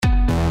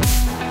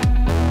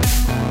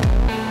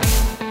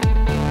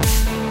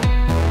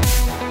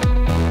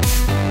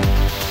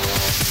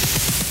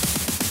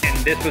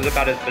this was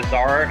about as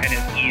bizarre and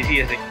as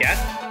easy as it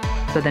gets.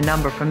 So the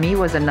number for me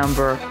was a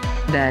number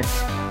that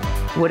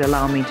would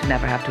allow me to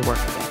never have to work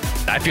again.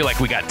 I feel like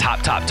we got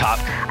top.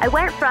 I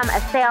went from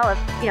a sale of,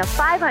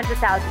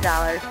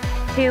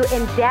 $500,000 to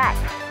in debt.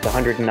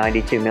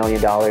 $192 million.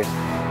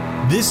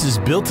 This is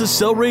Built to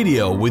Sell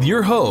Radio with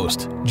your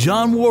host,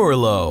 John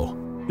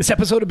Warrillow. This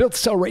episode of Built to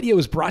Sell Radio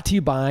is brought to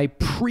you by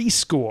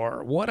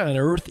Prescore. What on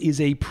earth is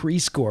a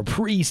Prescore?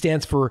 Pre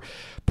stands for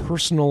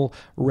personal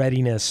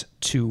readiness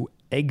to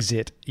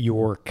exit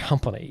your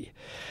company.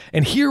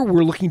 And here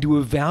we're looking to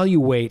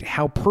evaluate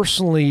how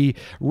personally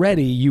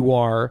ready you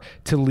are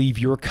to leave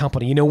your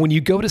company. When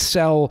you go to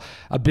sell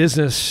a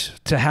business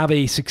to have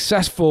a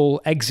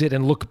successful exit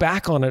and look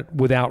back on it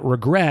without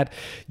regret,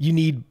 you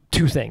need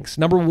two things.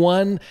 Number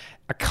one,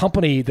 a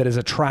company that is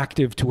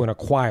attractive to an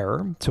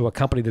acquirer, to a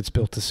company that's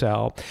built to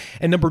sell.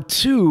 And number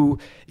two,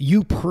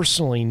 you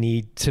personally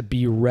need to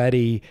be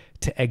ready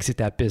to exit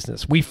that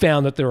business. We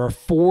found that there are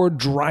 4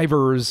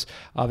 drivers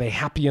of a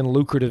happy and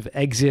lucrative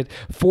exit,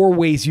 4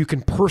 ways you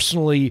can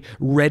personally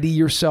ready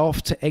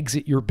yourself to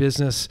exit your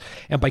business.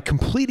 And by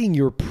completing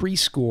your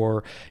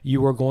Prescore,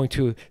 you are going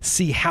to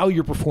see how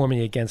you're performing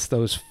against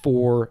those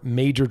 4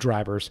 major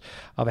drivers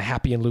of a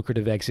happy and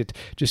lucrative exit.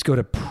 Just go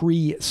to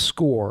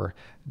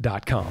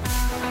prescore.com.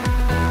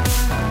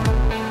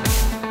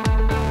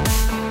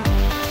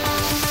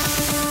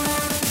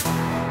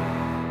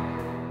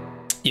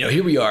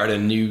 Here we are at a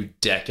new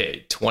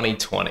decade,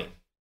 2020.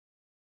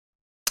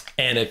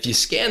 And if you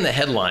scan the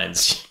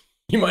headlines,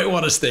 you might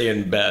want to stay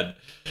in bed.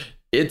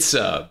 It's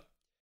a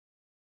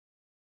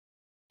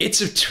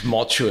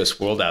tumultuous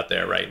world out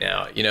there right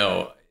now. In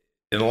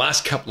the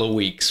last couple of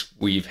weeks,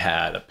 we've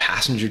had a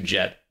passenger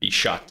jet be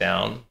shot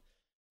down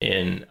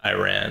in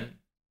Iran.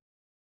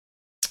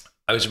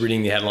 I was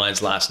reading the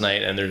headlines last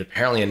night, and there's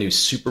apparently a new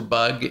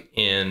superbug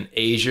in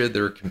Asia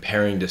they're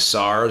comparing to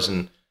SARS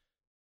and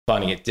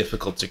finding it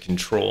difficult to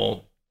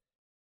control.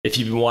 If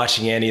you've been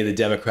watching any of the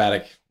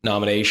Democratic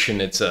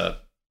nomination, it's a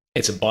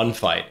bun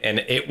fight, and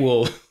it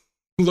will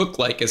look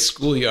like a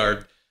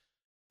schoolyard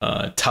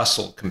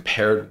tussle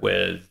compared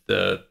with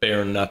the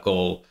bare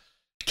knuckle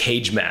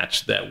cage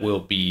match that will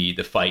be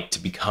the fight to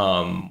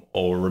become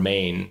or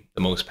remain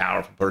the most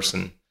powerful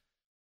person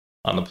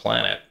on the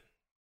planet.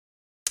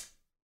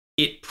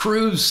 It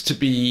proves to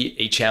be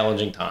a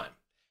challenging time.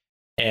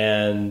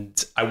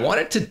 And I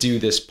wanted to do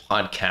this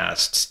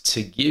podcast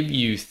to give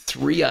you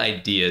 3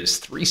 ideas,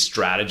 3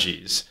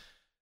 strategies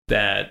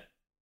that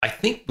I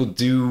think will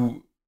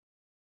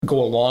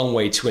go a long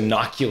way to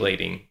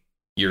inoculating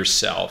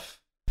yourself,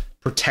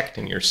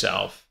 protecting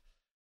yourself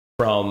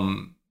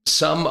from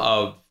some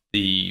of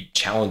the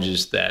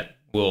challenges that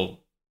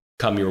will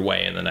come your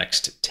way in the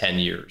next 10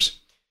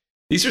 years.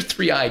 These are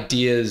 3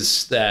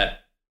 ideas that,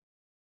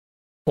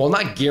 while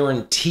not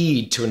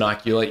guaranteed to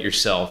inoculate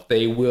yourself,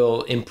 they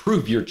will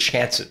improve your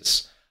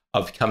chances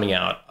of coming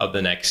out of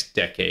the next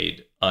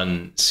decade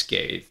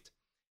unscathed.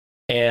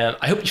 And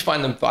I hope you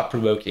find them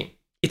thought-provoking.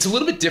 It's a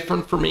little bit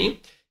different for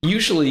me.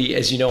 Usually,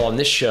 as you know, on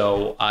this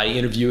show, I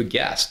interview a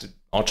guest, an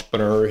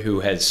entrepreneur who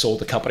has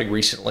sold a company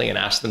recently, and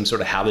ask them sort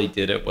of how they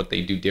did it, what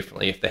they do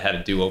differently if they had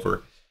a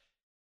do-over.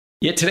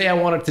 Yet today, I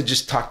wanted to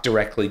just talk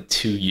directly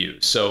to you.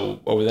 So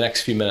over the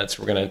next few minutes,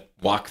 we're going to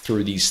walk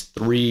through these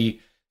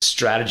 3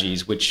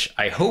 strategies, which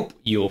I hope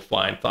you'll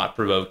find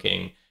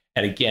thought-provoking,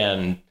 and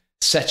again,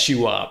 sets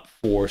you up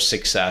for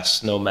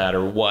success no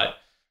matter what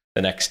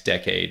the next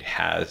decade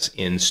has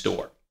in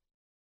store.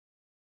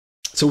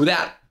 So with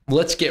that,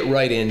 let's get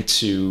right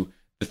into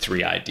the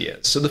 3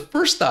 ideas. So the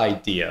first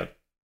idea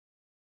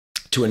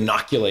to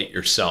inoculate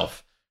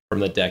yourself from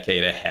the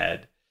decade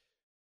ahead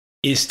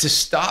is to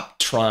stop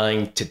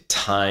trying to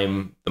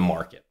time the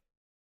market.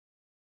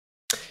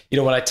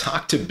 When I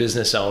talk to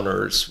business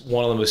owners,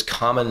 one of the most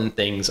common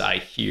things I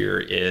hear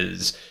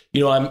is,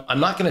 I'm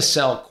not going to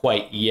sell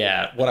quite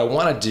yet. What I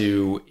want to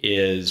do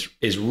is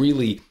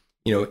really,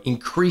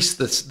 increase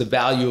the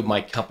value of my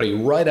company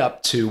right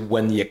up to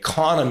when the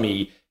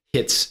economy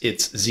hits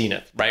its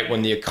zenith, right?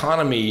 When the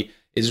economy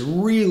is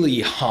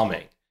really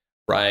humming,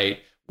 right?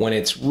 When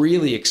it's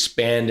really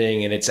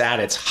expanding and it's at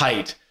its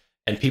height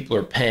and people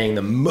are paying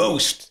the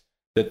most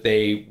that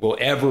they will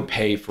ever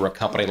pay for a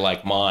company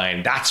like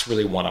mine, that's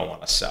really what I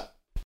want to sell.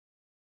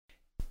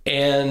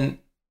 And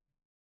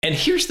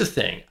here's the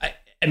thing. I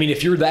mean,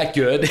 if you're that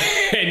good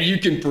and you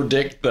can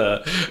predict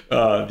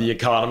the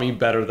economy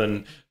better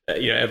than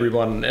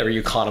every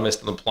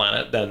economist on the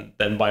planet,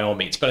 then by all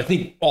means. But I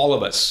think all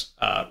of us,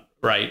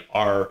 right,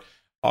 are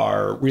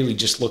really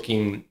just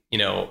looking,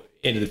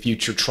 into the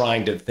future,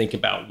 trying to think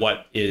about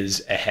what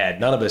is ahead.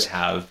 None of us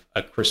have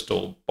a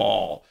crystal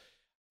ball.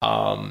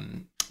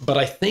 But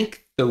I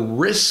think the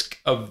risk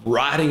of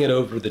riding it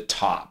over the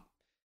top,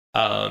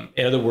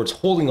 in other words,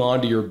 holding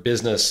on to your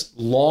business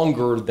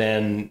longer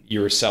than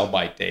your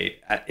sell-by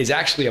date, is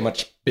actually a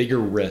much bigger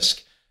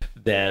risk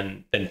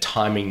than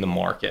timing the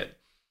market.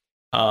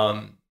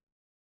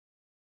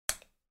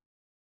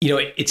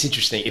 It's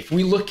interesting. If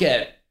we look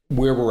at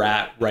where we're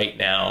at right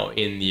now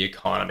in the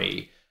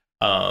economy,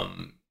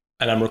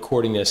 and I'm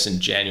recording this in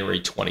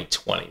January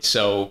 2020.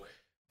 So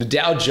the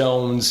Dow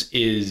Jones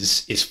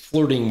is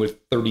flirting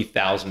with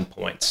 30,000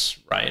 points,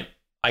 right?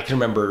 I can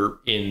remember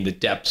in the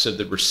depths of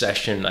the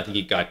recession, I think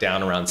it got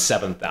down around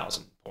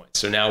 7,000 points.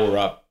 So now we're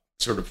up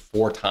sort of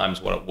 4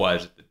 times what it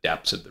was at the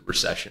depths of the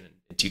recession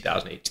in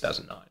 2008,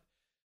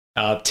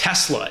 2009.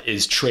 Tesla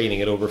is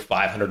trading at over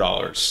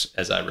 $500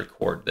 as I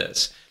record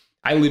this.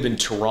 I live in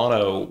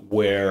Toronto,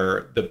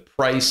 where the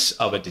price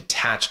of a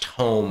detached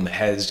home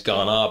has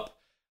gone up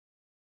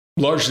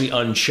largely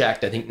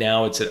unchecked. I think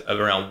now it's at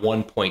around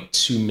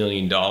 $1.2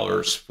 million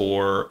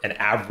for an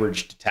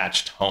average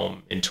detached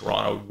home in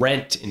Toronto.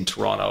 Rent in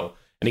Toronto,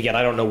 and again,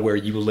 I don't know where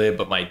you live,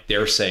 but I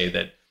dare say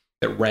that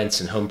rents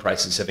and home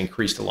prices have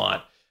increased a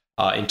lot.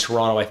 In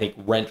Toronto, I think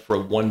rent for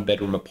a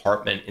 1-bedroom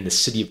apartment in the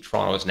city of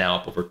Toronto is now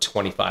up over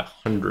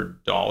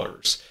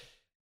 $2,500.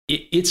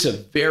 It's a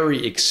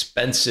very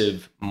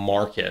expensive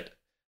market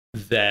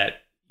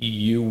that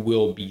you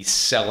will be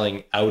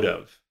selling out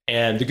of.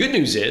 And the good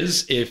news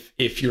is,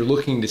 if you're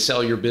looking to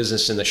sell your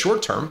business in the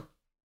short term,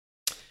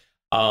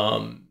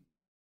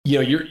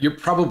 you're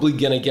probably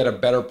going to get a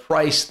better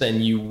price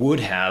than you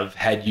would have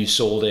had you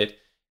sold it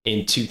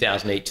in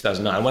 2008,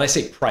 2009. When I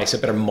say price, a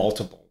better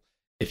multiple,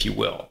 if you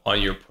will,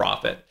 on your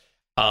profit.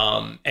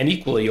 And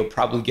equally, you'll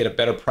probably get a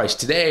better price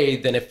today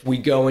than if we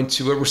go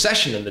into a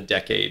recession in the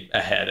decade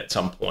ahead at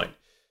some point.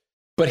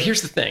 But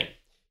here's the thing.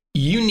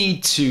 You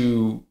need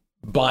to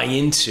buy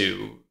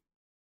into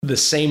the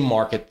same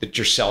market that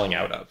you're selling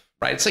out of,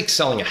 right? It's like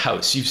selling a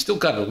house. You've still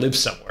got to live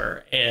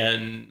somewhere.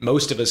 And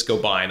most of us go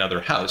buy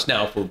another house.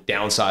 Now, if we're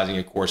downsizing,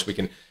 of course, we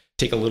can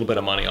take a little bit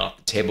of money off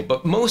the table.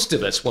 But most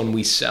of us, when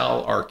we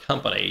sell our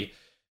company,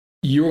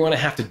 you're going to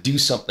have to do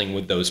something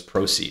with those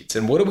proceeds.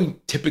 And what do we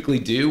typically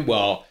do?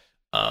 Well,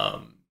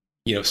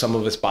 some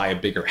of us buy a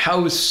bigger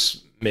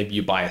house. Maybe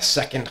you buy a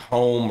second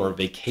home or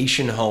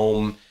vacation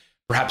home.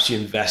 Perhaps you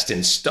invest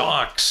in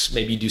stocks.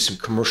 Maybe you do some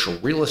commercial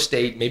real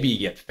estate. Maybe you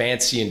get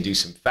fancy and do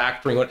some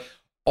factoring.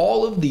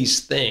 All of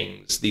these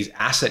things, these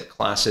asset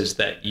classes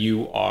that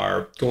you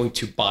are going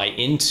to buy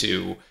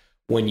into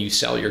when you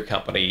sell your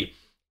company,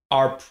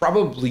 are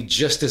probably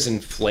just as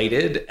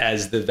inflated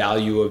as the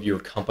value of your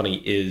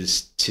company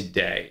is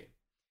today.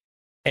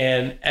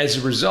 And as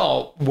a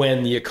result,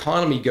 when the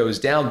economy goes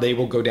down, they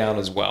will go down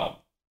as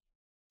well.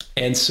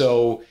 And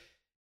so,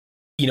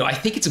 I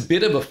think it's a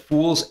bit of a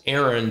fool's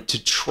errand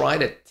to try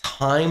to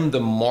time the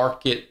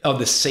market of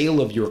the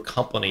sale of your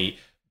company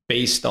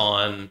based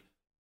on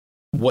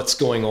what's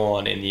going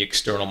on in the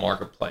external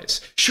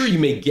marketplace. Sure, you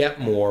may get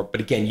more,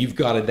 but again, you've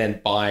got to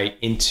then buy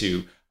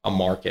into a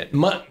market.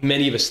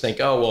 Many of us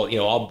think,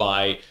 I'll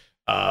buy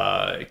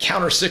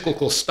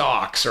counter-cyclical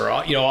stocks, or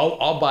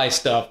I'll buy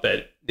stuff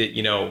that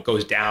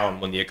goes down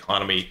when the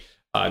economy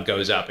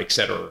goes up, et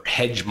cetera, or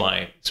hedge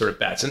my sort of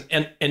bets.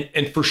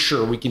 And for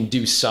sure, we can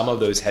do some of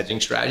those hedging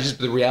strategies.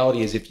 But the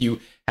reality is, if you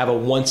have a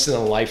once in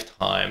a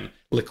lifetime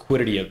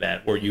liquidity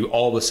event where you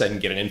all of a sudden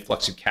get an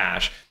influx of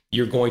cash,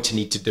 you're going to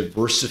need to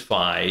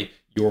diversify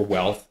your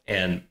wealth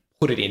and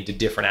put it into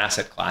different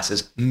asset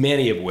classes,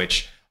 many of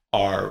which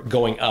are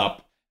going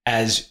up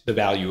as the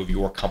value of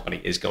your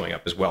company is going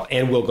up as well,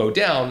 and will go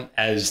down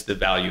as the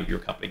value of your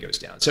company goes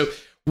down. So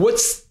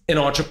what's an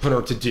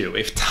entrepreneur to do?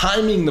 If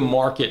timing the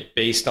market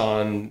based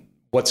on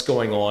what's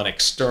going on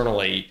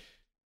externally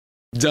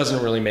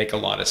doesn't really make a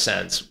lot of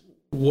sense,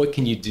 what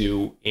can you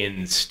do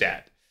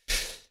instead?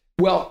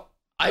 Well,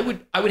 I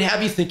would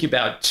have you think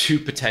about 2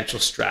 potential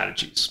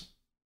strategies.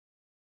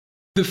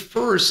 The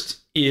first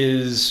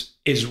is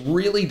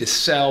really to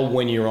sell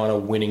when you're on a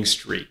winning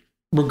streak,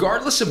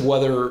 regardless of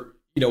whether,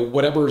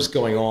 whatever is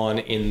going on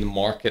in the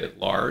market at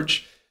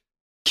large.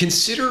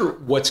 Consider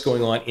what's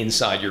going on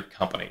inside your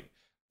company.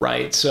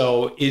 Right?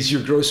 So is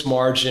your gross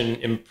margin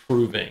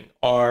improving?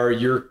 Are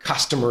your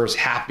customers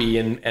happy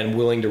and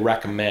willing to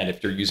recommend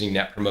if you're using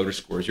net promoter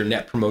scores? Your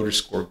net promoter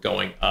score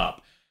going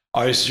up?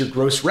 Is your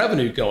gross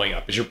revenue going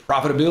up? Is your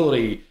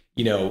profitability,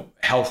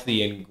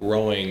 healthy and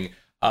growing?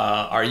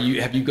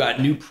 Have you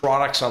got new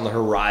products on the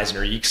horizon?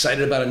 Are you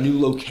excited about a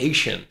new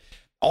location?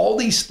 All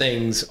these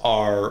things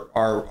are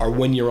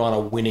when you're on a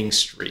winning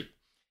streak.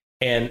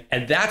 And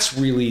that's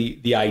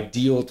really the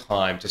ideal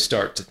time to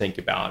start to think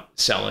about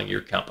selling your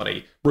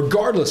company,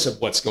 regardless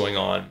of what's going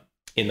on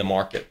in the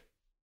market.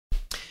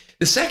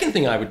 The second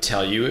thing I would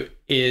tell you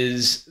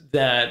is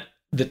that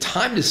the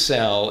time to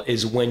sell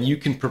is when you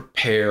can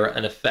prepare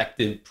an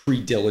effective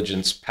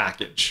pre-diligence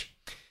package.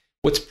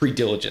 What's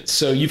pre-diligence?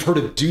 So you've heard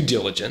of due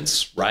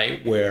diligence,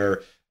 right?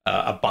 Where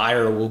a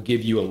buyer will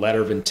give you a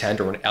letter of intent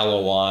or an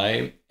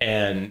LOI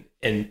and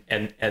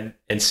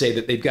say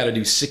that they've got to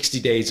do 60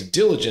 days of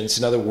diligence.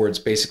 In other words,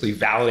 basically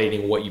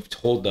validating what you've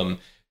told them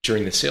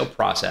during the sale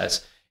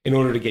process in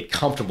order to get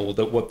comfortable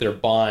that what they're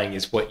buying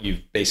is what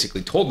you've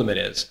basically told them it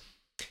is.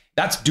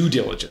 That's due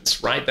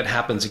diligence, right? That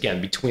happens,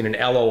 again, between an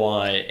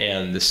LOI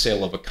and the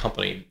sale of a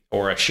company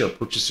or a share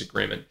purchase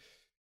agreement.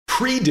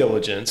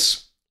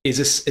 Pre-diligence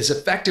is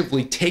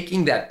effectively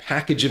taking that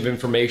package of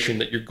information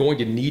that you're going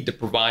to need to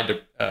provide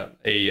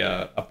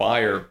a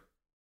buyer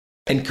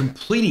and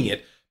completing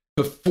it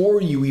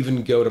before you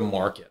even go to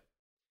market.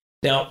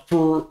 Now,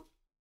 for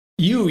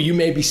you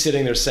may be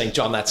sitting there saying,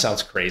 John, that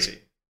sounds crazy,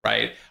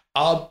 right?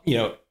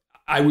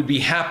 I would be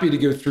happy to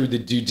go through the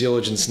due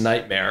diligence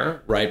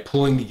nightmare, right?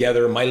 Pulling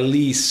together my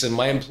lease and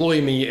my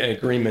employee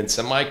agreements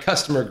and my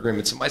customer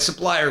agreements and my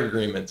supplier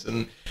agreements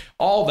and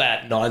all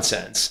that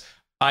nonsense.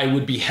 I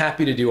would be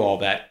happy to do all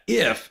that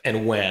if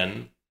and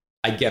when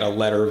I get a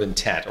letter of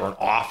intent or an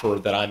offer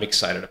that I'm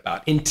excited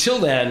about. Until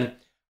then,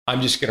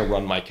 I'm just going to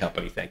run my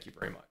company. Thank you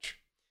very much.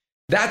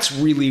 That's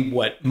really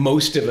what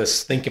most of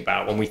us think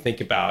about when we think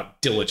about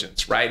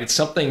diligence, right? It's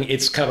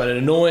kind of an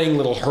annoying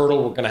little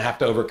hurdle we're going to have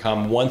to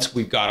overcome once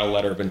we've got a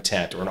letter of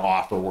intent or an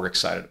offer we're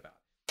excited about.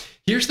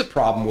 Here's the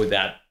problem with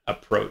that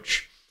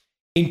approach.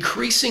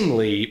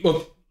 Increasingly,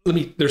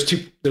 there's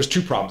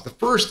two problems. The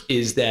first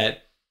is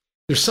that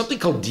there's something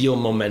called deal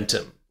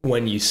momentum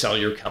when you sell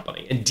your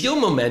company. And deal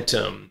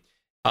momentum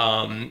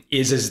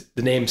is, as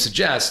the name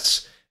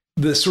suggests,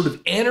 the sort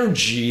of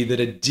energy that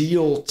a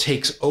deal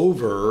takes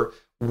over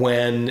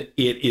when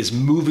it is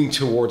moving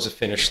towards a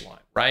finish line,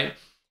 right?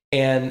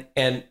 And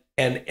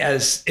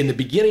as in the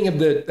beginning of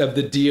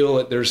the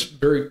deal, there's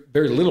very,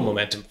 very little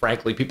momentum,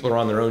 frankly. People are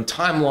on their own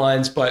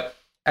timelines, but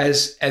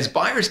as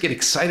buyers get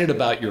excited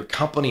about your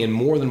company and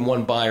more than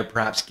one buyer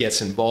perhaps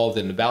gets involved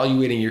in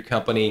evaluating your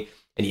company,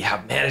 and you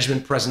have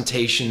management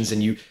presentations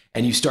and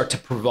you start to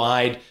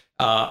provide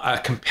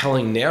a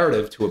compelling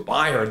narrative to a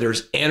buyer,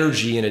 there's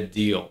energy in a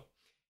deal.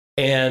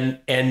 And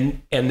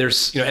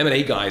there's,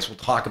 M&A guys will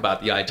talk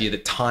about the idea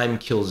that time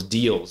kills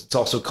deals. It's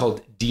also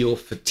called deal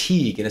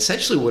fatigue. And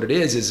essentially what it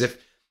is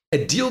if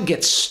a deal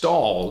gets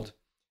stalled,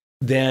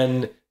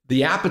 then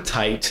the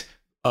appetite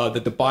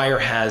that the buyer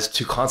has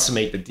to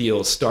consummate the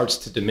deal starts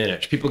to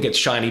diminish. People get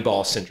shiny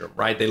ball syndrome,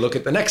 right? They look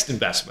at the next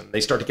investment.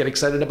 They start to get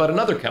excited about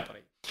another company.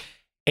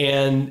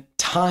 And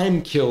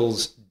time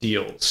kills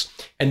deals.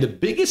 And the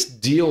biggest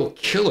deal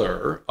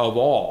killer of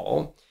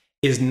all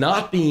is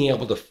not being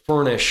able to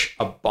furnish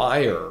a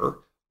buyer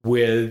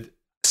with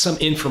some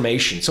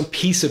information, some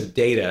piece of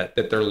data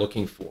that they're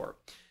looking for.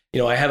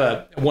 I have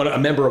a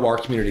member of our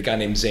community, a guy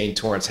named Zane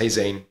Torrance. Hey,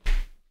 Zane,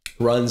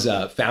 runs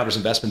Founders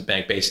Investment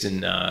Bank based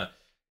in the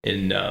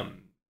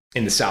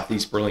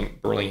Southeast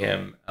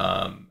Burlingame,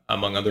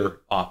 among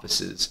other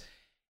offices.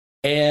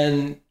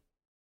 And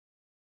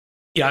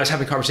I was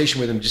having a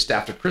conversation with him just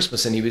after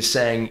Christmas, and he was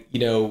saying,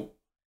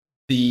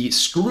 the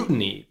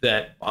scrutiny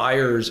that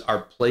buyers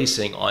are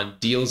placing on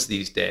deals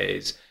these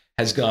days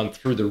has gone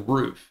through the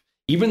roof.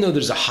 Even though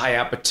there's a high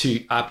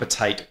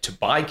appetite to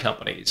buy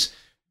companies,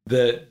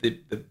 the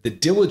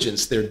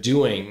diligence they're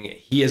doing,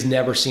 he has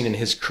never seen in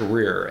his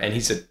career. And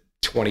he's a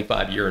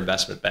 25-year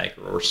investment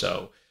banker or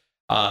so.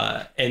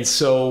 And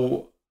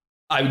so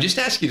I would just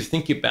ask you to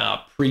think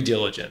about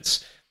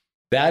pre-diligence.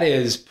 That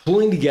is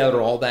pulling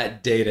together all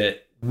that data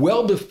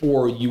well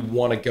before you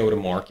want to go to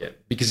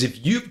market. Because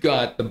if you've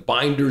got the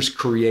binders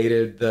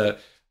created,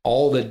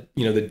 all the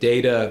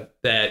data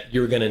that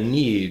you're going to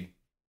need,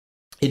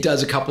 it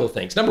does a couple of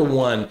things. Number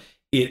one,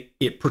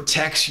 it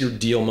protects your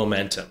deal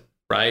momentum,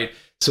 right?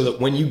 So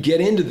that when you get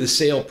into the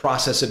sale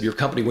process of your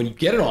company, when you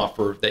get an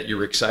offer that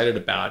you're excited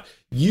about,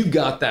 you've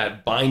got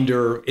that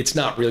binder. It's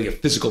not really a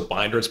physical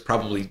binder. It's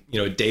probably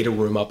a data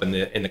room up in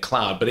the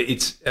cloud, but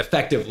it's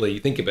effectively,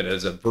 think of it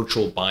as a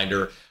virtual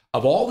binder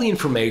of all the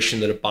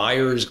information that a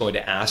buyer is going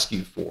to ask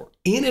you for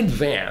in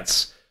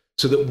advance,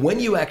 so that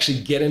when you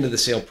actually get into the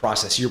sale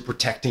process, you're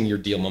protecting your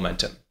deal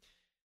momentum.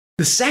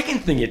 The second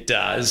thing it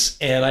does,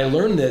 and I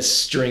learned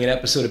this during an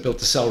episode of Built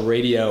to Sell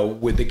Radio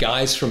with the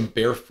guys from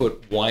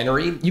Barefoot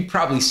Winery. You've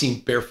probably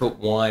seen Barefoot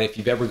wine if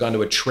you've ever gone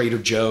to a Trader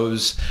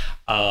Joe's.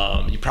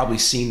 You've probably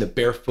seen the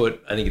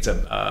Barefoot, I think it's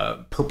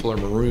a purple or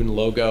maroon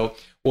logo.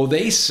 Well,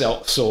 they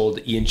sold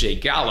E&J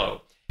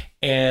Gallo.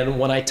 And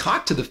when I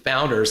talked to the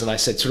founders and I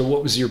said, sort of,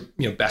 what was your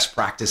best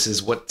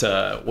practices? What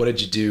did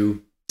you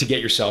do to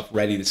get yourself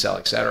ready to sell,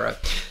 et cetera?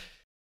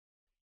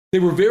 They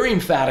were very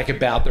emphatic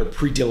about their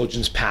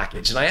pre-diligence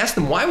package. And I asked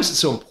them, why was it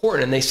so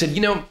important? And they said,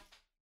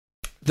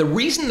 the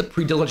reason the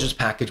pre-diligence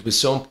package was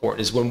so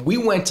important is when we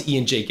went to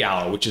E&J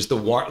Gallo, which is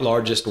one of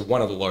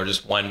the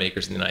largest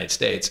winemakers in the United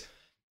States,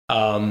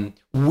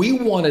 we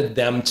wanted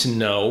them to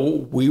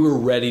know we were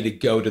ready to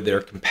go to their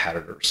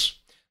competitors.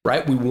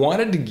 Right? We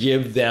wanted to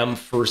give them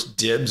first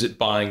dibs at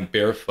buying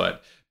Barefoot,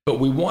 but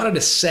we wanted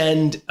to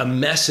send a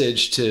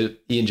message to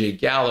E&J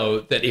Gallo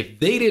that if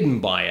they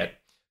didn't buy it,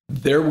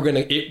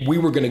 we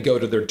were going to go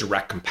to their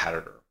direct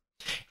competitor.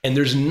 And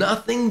there's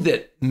nothing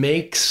that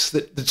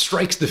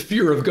strikes the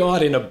fear of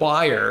God in a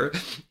buyer,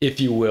 if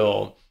you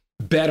will,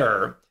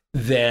 better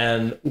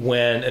than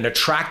when an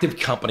attractive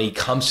company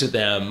comes to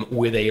them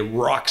with a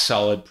rock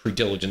solid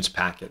pre-diligence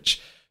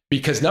package.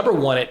 Because number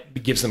one,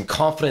 it gives them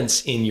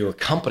confidence in your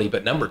company.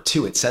 But number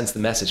two, it sends the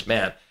message,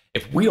 man,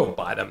 if we don't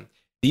buy them,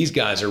 these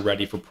guys are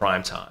ready for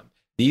prime time.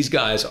 These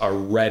guys are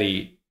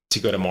ready to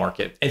go to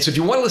market. And so if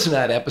you want to listen to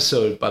that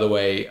episode, by the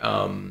way,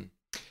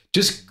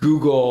 just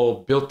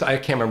Google I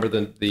can't remember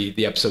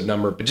the episode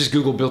number, but just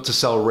Google Built to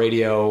Sell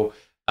Radio,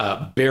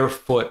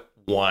 Barefoot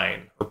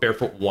Wine or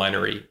Barefoot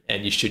Winery,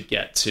 and you should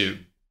get to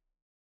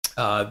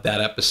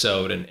that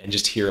episode and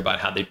just hear about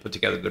how they put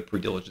together the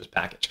pre-diligence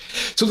package.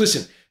 So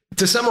listen,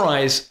 to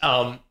summarize,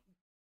 I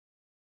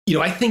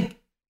think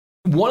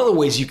one of the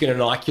ways you can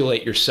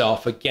inoculate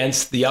yourself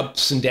against the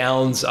ups and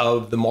downs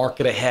of the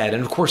market ahead,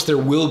 and of course there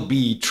will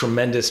be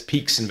tremendous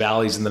peaks and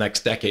valleys in the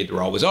next decade,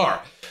 there always are.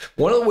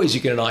 One of the ways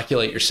you can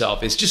inoculate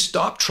yourself is just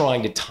stop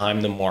trying to time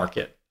the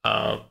market.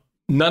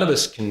 None of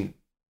us can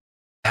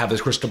have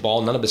this crystal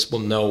ball. None of us will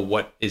know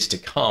what is to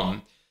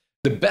come.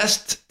 The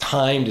best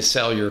time to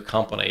sell your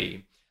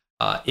company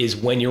is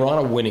when you're on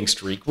a winning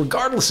streak,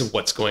 regardless of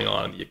what's going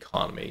on in the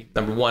economy,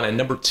 number one. And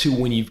number two,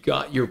 when you've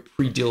got your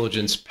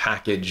pre-diligence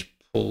package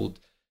pulled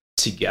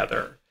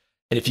together.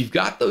 And if you've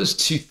got those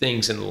two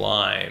things in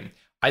line,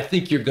 I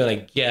think you're going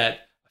to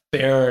get a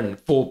fair and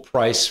full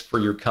price for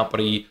your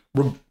company,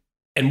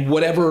 and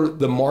whatever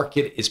the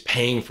market is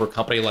paying for a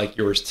company like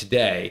yours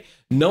today,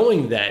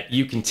 knowing that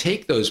you can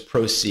take those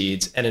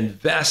proceeds and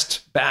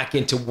invest back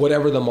into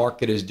whatever the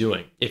market is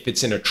doing. If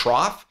it's in a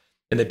trough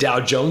and the Dow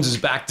Jones is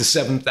back to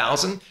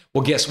 7,000,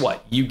 well, guess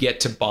what? You get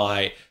to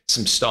buy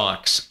some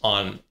stocks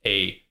on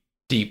a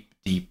deep,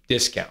 deep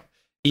discount.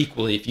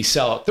 Equally, if you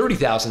sell at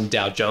 30,000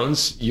 Dow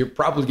Jones, you're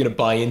probably going to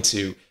buy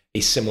into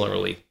a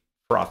similarly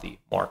frothy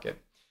market.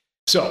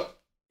 So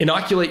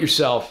inoculate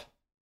yourself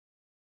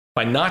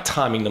by not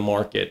timing the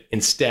market.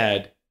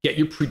 Instead, get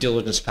your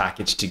pre-diligence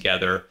package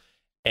together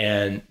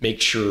and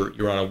make sure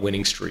you're on a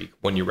winning streak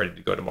when you're ready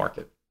to go to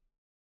market.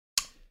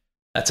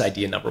 That's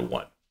idea number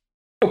one.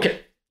 Okay,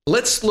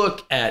 let's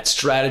look at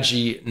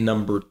strategy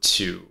number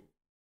two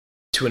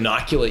to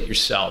inoculate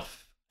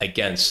yourself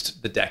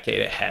against the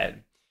decade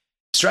ahead.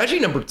 Strategy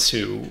number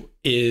two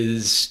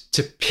is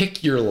to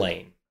pick your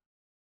lane.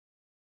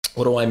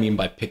 What do I mean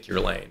by pick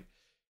your lane?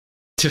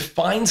 To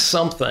find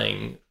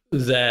something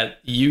that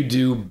you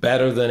do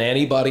better than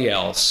anybody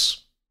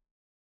else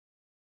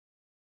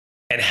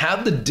and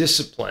have the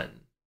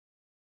discipline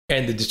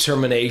and the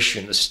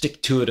determination, the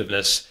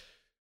stick-to-itiveness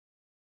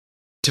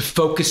to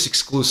focus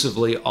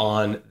exclusively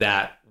on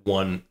that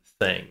one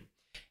thing.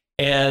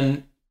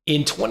 And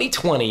in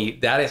 2020,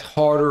 that is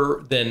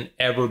harder than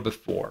ever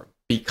before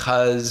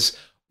because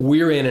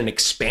we're in an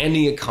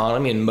expanding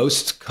economy. In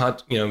most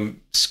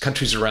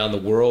countries around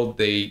the world,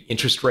 the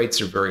interest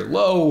rates are very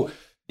low.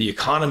 The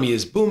economy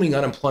is booming,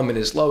 unemployment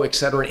is low, et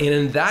cetera. And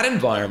in that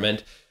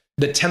environment,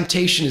 the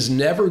temptation is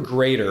never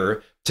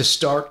greater to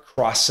start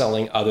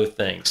cross-selling other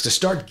things, to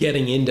start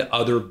getting into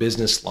other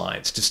business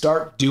lines, to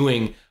start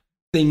doing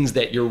things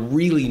that you're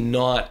really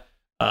not,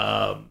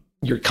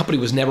 your company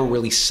was never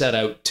really set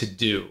out to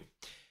do.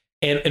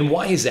 And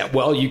why is that?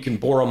 Well, you can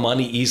borrow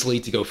money easily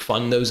to go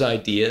fund those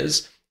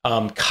ideas.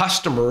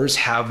 Customers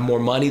have more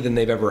money than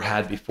they've ever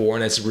had before.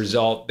 And as a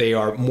result, they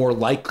are more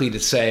likely to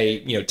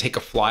say, take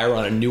a flyer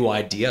on a new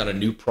idea, on a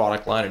new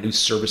product line, a new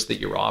service that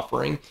you're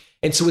offering.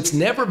 And so it's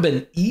never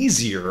been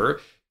easier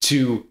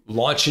to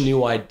launch a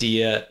new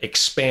idea,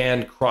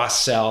 expand,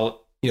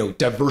 cross-sell,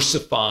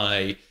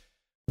 diversify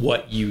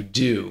what you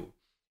do.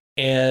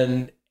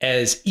 And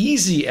as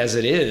easy as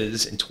it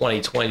is in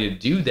 2020 to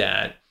do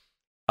that,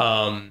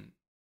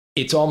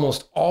 it's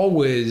almost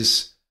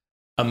always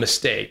a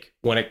mistake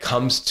when it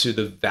comes to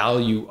the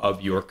value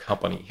of your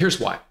company. Here's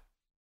why.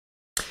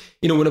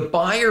 When a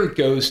buyer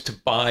goes to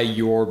buy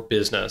your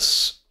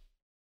business,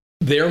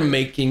 they're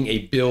making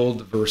a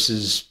build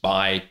versus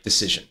buy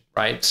decision,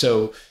 right?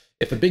 So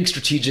if a big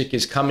strategic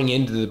is coming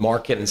into the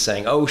market and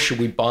saying, oh, should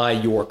we buy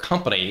your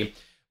company?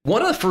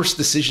 One of the first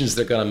decisions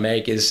they're going to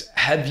make is,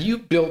 have you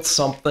built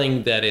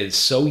something that is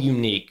so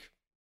unique,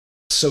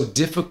 so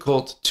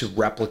difficult to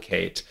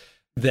replicate,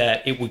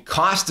 that it would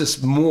cost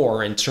us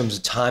more in terms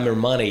of time or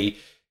money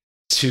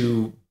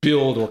to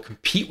build or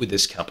compete with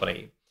this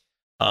company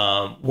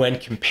when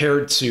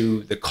compared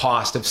to the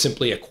cost of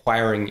simply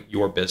acquiring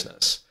your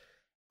business.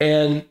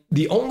 And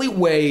the only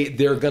way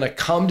they're going to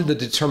come to the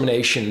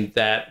determination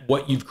that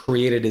what you've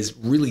created is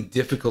really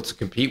difficult to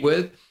compete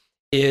with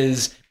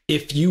is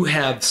if you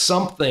have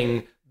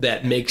something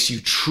that makes you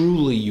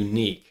truly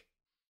unique.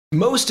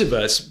 Most of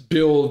us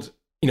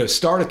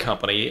start a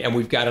company and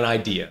we've got an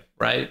idea,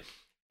 right?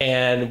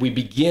 And we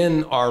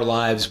begin our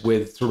lives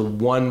with sort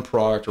of one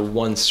product or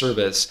one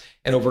service.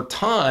 And over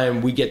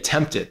time, we get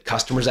tempted.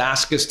 Customers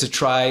ask us to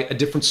try a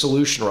different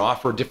solution or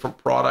offer a different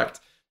product.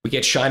 We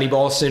get shiny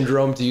ball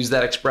syndrome, to use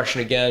that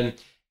expression again,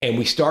 and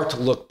we start to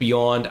look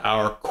beyond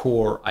our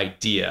core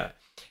idea.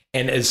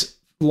 And as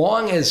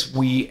long as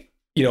we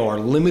are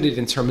limited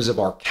in terms of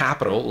our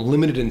capital,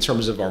 limited in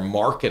terms of our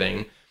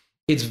marketing,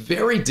 it's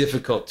very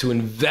difficult to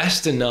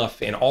invest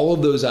enough in all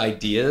of those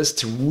ideas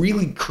to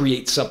really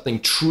create something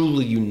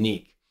truly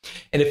unique.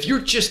 And if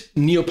you're just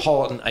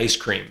Neapolitan ice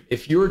cream,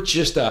 if you're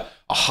just a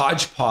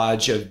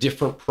hodgepodge of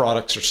different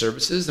products or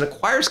services, an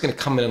acquirer is going to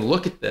come in and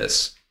look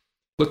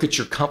at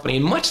your company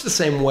in much the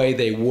same way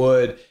they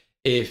would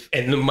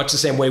and much the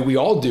same way we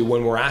all do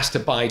when we're asked to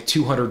buy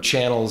 200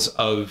 channels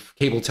of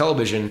cable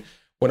television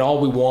when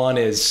all we want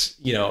is,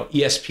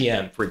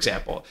 ESPN, for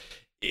example.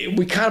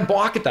 We kind of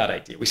balk at that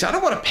idea. We say, I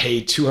don't want to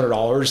pay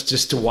 $200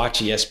 just to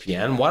watch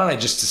ESPN. Why don't I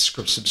just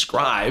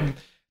subscribe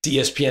to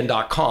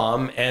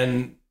ESPN.com,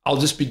 and I'll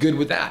just be good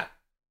with that.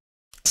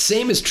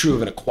 Same is true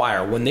of an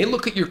acquirer. When they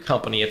look at your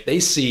company, if they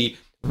see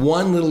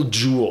one little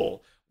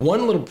jewel,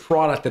 one little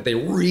product that they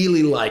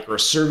really like, or a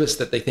service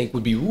that they think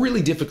would be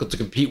really difficult to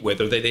compete with,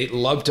 or they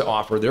love to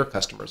offer their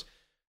customers,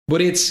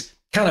 but it's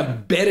kind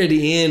of bedded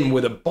in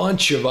with a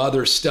bunch of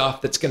other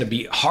stuff that's going to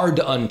be hard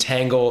to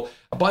untangle,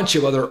 a bunch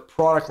of other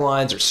product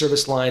lines or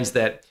service lines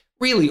that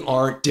really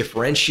aren't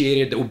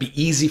differentiated, that would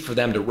be easy for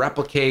them to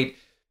replicate,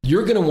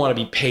 you're going to want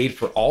to be paid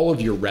for all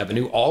of your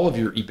revenue, all of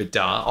your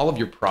EBITDA, all of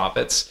your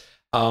profits.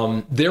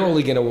 They're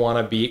only going to want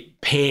to be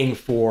paying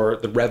for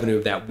the revenue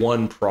of that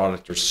one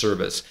product or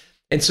service.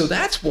 And so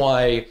that's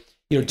why,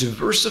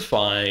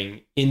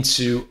 diversifying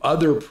into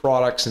other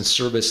products and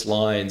service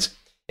lines,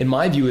 in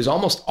my view, is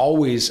almost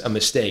always a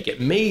mistake.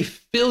 It may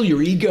fill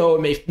your ego,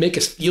 it may make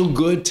us feel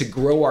good to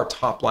grow our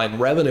top line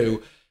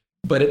revenue,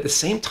 but at the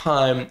same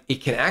time,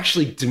 it can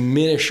actually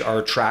diminish our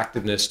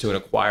attractiveness to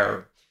an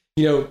acquirer.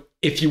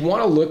 If you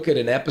want to look at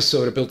an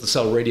episode of Built to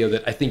Sell Radio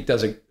that I think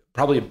does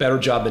probably a better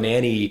job than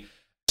any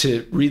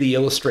to really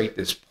illustrate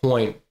this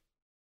point,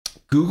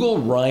 Google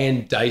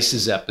Ryan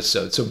Deiss's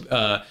episode.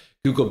 So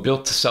Google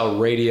Built to Sell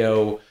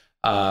Radio,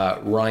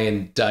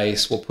 Ryan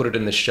Deiss. We'll put it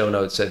in the show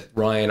notes at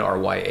Ryan,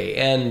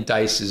 R-Y-A-N.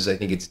 Deiss is, I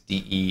think it's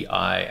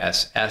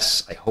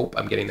D-E-I-S-S. I hope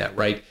I'm getting that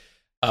right.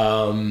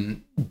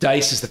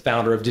 Deiss is the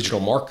founder of Digital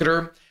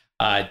Marketer.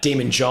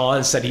 Damon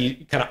Johns said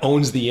he kind of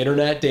owns the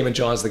internet. Damon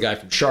Johns, the guy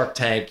from Shark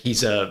Tank.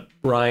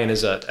 Ryan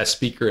is a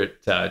speaker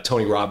at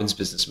Tony Robbins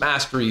Business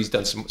Mastery. He's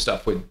done some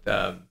stuff with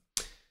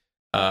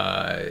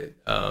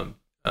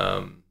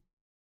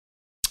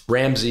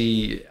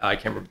Ramsey, I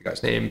can't remember the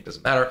guy's name,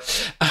 doesn't matter.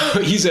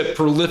 He's a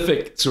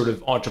prolific sort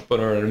of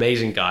entrepreneur, an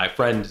amazing guy,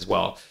 friend as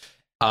well.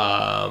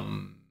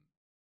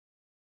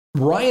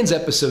 Ryan's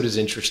episode is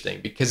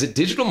interesting because at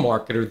Digital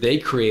Marketer, they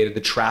created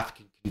the Traffic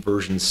and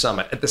Conversion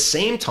Summit. At the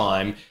same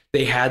time,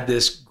 they had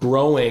this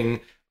growing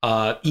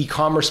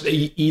e-commerce,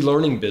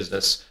 e-learning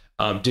business,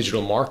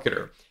 Digital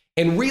Marketer.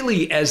 And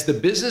really, as the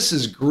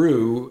businesses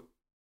grew,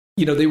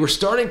 they were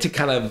starting to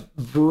kind of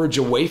verge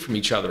away from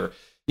each other.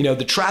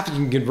 The Traffic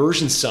and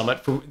Conversion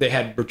Summit, they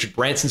had Richard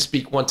Branson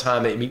speak one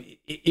time. I mean,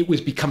 it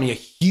was becoming a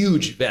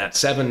huge event,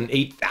 7,000,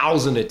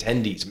 8,000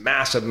 attendees,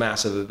 massive,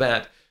 massive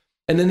event.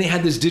 And then they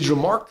had this Digital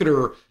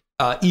Marketer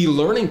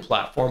e-learning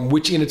platform,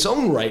 which in its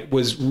own right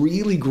was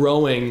really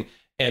growing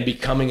and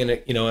becoming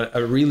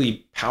a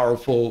really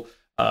powerful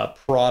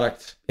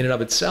product in and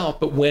of itself.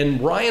 But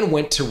when Ryan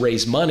went to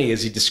raise money,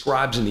 as he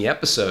describes in the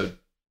episode,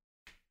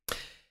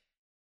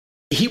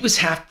 he was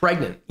half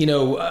pregnant.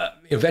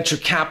 Venture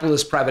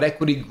capitalists, private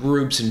equity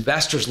groups,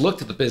 investors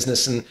looked at the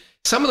business, and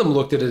some of them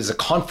looked at it as a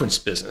conference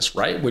business,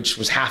 right? Which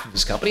was half of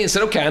his company, and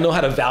said, okay, I know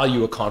how to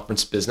value a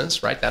conference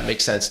business, right? That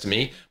makes sense to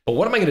me. But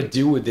what am I going to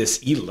do with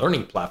this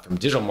e-learning platform,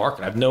 Digital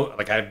Marketer?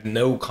 I have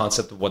no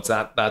concept of what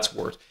that's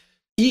worth.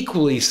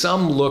 Equally,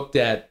 some looked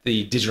at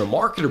the Digital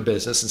Marketer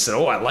business and said,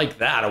 oh, I like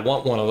that. I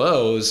want one of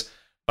those,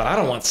 but I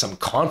don't want some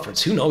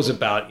conference. Who knows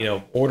about,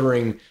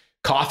 ordering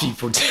coffee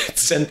for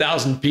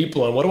 10,000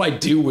 people, and what do I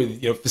do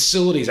with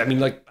facilities? I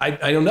mean,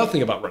 I know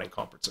nothing about running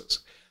conferences.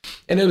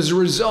 And as a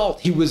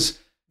result, he was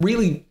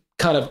really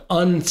kind of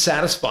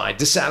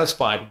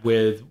dissatisfied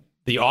with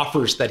the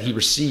offers that he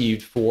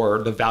received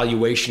for the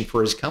valuation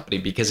for his company,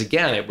 because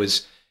again, it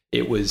was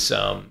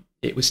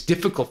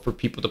difficult for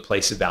people to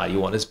place a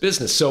value on his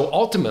business. So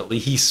ultimately,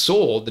 he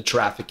sold the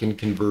Traffic and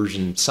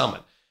Conversion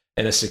Summit,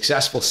 and a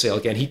successful sale.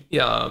 Again,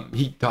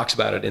 he talks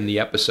about it in the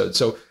episode.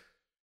 So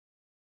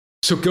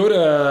go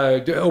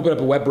to open up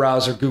a web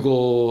browser,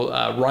 Google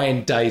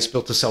Ryan Deiss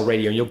Built to Sell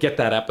Radio, and you'll get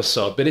that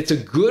episode. But it's a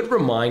good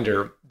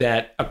reminder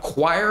that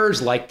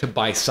acquirers like to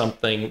buy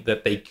something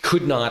that they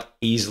could not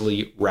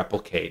easily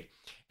replicate.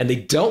 And they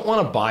don't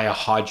want to buy a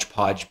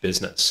hodgepodge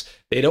business.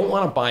 They don't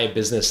want to buy a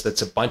business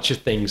that's a bunch of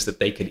things that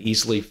they could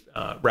easily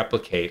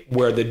replicate,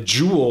 where the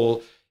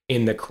jewel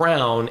in the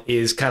crown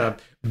is kind of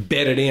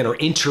bedded in or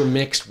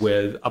intermixed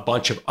with a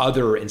bunch of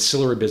other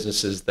ancillary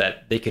businesses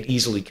that they could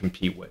easily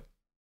compete with.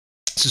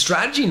 So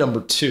strategy number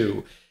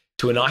 2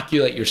 to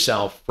inoculate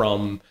yourself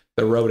from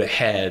the road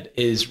ahead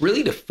is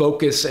really to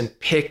focus and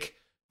pick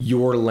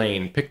your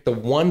lane. Pick the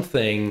one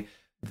thing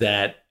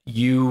that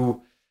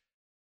you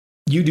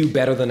do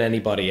better than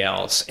anybody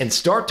else, and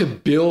start to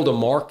build a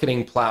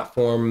marketing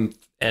platform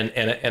and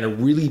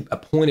a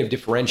point of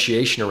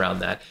differentiation around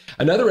that.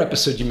 Another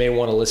episode you may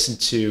want to listen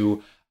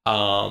to,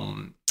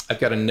 I've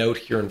got a note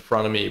here in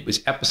front of me. It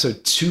was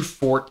episode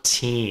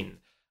 214.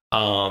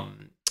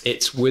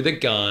 It's with a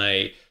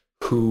guy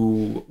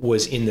who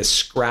was in the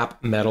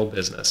scrap metal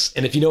business.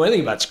 And if you know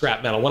anything about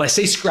scrap metal, when I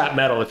say scrap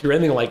metal, if you're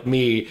anything like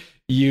me,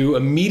 you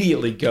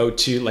immediately go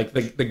to like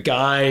the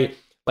guy,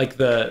 like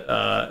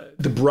the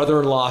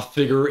brother-in-law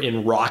figure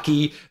in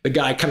Rocky, the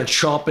guy kind of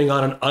chomping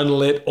on an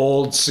unlit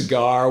old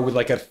cigar with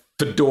like a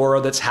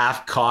fedora that's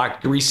half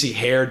cocked, greasy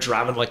hair,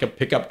 driving like a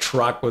pickup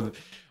truck with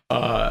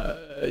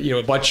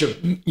a bunch of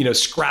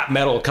scrap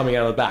metal coming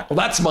out of the back. Well,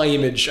 that's my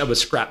image of a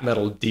scrap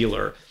metal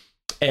dealer.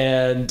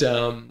 And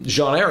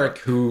Jean-Eric,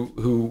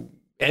 who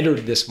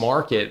entered this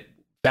market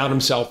found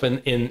himself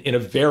in a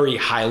very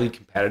highly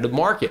competitive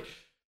market,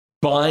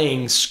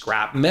 buying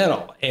scrap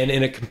metal. And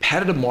in a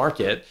competitive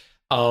market,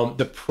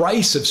 the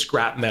price of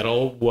scrap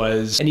metal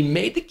was, and he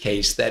made the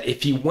case that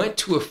if he went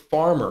to a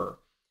farmer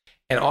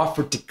and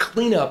offered to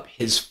clean up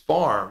his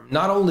farm,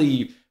 not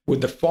only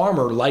would the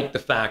farmer like the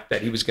fact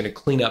that he was going to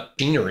clean up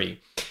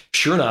machinery,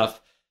 sure enough,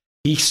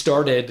 he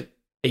started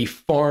a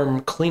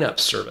farm cleanup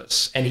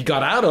service, and he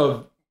got out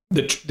of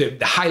the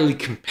highly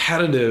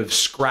competitive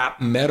scrap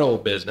metal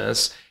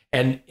business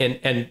and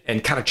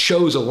kind of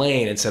chose a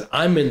lane and said,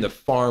 I'm in the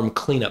farm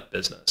cleanup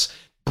business.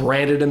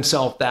 Branded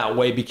himself that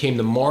way, became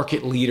the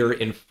market leader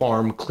in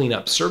farm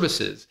cleanup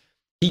services.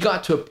 He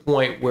got to a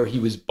point where he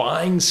was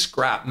buying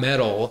scrap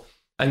metal.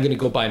 I'm going to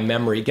go by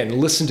memory. Again,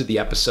 listen to the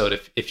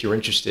episode if you're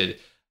interested.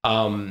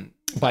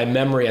 By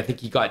memory, I think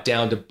he got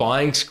down to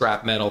buying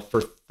scrap metal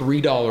for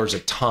 $3 a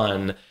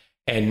ton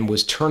and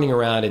was turning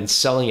around and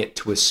selling it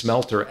to a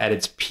smelter at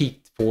its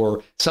peak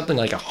for something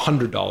like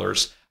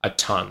 $100 a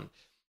ton.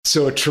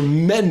 So a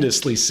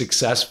tremendously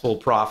successful,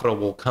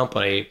 profitable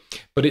company,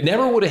 but it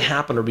never would have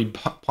happened or be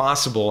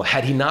possible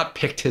had he not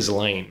picked his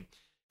lane.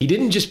 He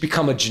didn't just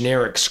become a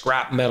generic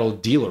scrap metal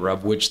dealer,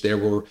 of which there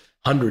were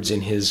hundreds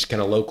in his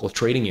kind of local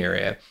trading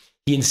area.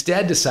 He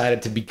instead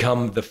decided to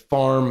become the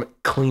farm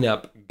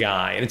cleanup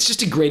guy. And it's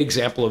just a great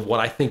example of what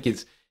I think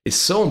is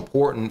so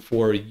important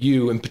for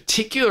you, in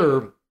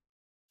particular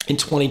in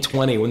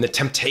 2020, when the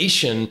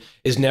temptation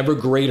is never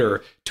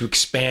greater to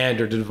expand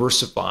or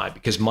diversify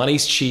because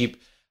money's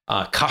cheap.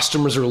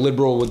 Customers are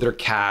liberal with their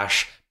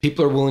cash.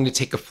 People are willing to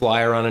take a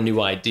flyer on a new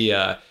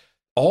idea.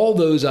 All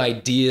those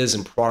ideas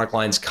and product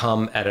lines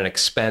come at an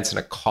expense and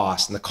a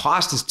cost. And the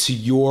cost is to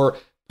your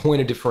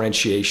point of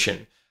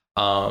differentiation.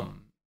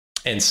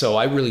 And so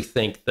I really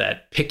think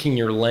that picking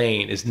your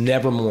lane is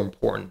never more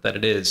important than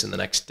it is in the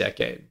next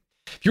decade.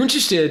 If you're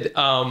interested,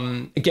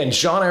 again,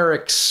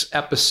 Jean-Eric's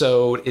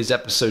episode is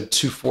episode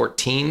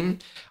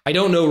 214. I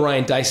don't know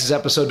Ryan Deiss's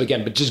episode,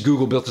 again, but just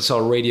Google Built to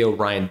Sell Radio,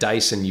 Ryan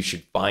Deiss, and you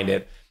should find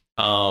it.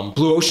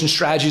 Blue Ocean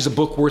Strategy is a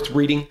book worth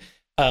reading.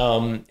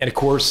 And of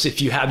course,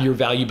 if you have your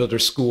Value Builder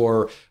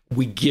score,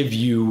 we give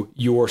you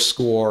your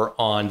score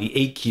on the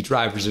 8 key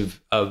drivers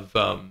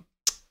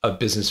of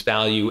business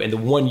value. And the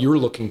one you're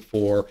looking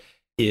for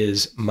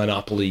is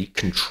monopoly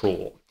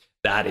control.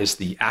 That is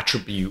the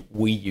attribute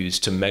we use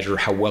to measure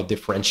how well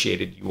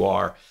differentiated you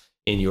are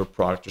in your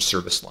product or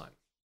service line.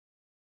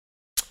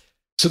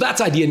 So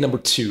that's idea number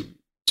 2,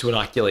 to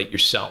inoculate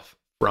yourself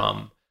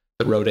from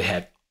the road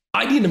ahead.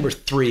 Idea number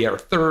 3, our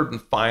third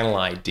and final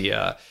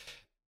idea,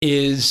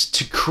 is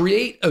to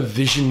create a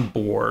vision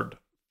board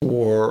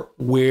for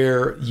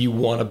where you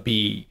want to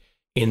be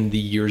in the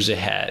years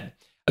ahead.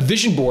 A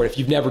vision board, if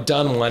you've never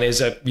done one,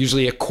 is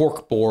usually a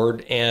cork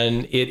board,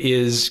 and it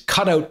is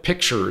cut out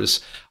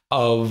pictures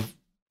of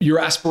your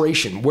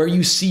aspiration, where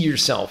you see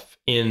yourself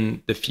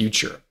in the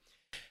future.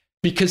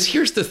 Because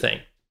here's the thing.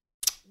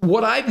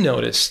 What I've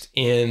noticed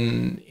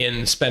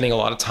in spending a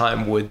lot of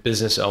time with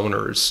business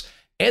owners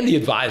and the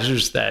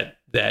advisors that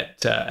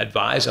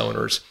advise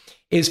owners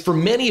is, for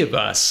many of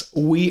us,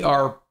 we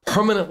are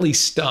permanently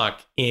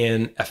stuck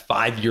in a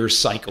 5-year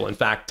cycle. In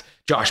fact,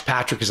 Josh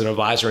Patrick is an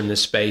advisor in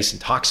this space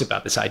and talks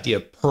about this idea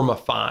of PERMA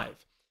 5.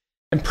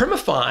 And PERMA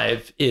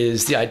 5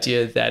 is the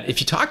idea that if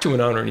you talk to an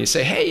owner and you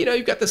say, hey,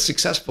 you've got this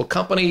successful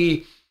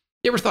company,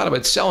 you ever thought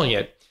about selling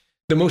it?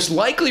 The most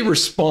likely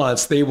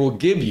response they will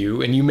give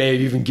you, and you may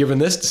have even given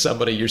this to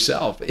somebody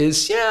yourself,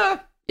 is yeah,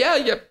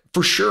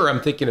 for sure,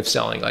 I'm thinking of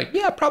selling.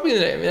 Probably in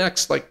the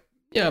next,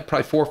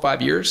 probably 4 or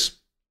 5 years.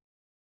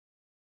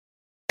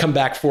 Come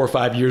back 4 or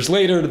 5 years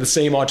later to the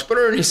same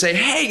entrepreneur and you say,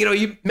 hey,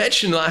 you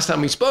mentioned the last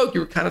time we spoke, you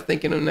were kind of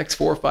thinking in the next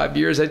 4 or 5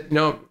 years. It's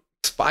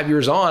 5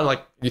 years on,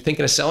 you're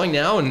thinking of selling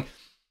now. And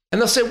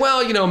they'll say,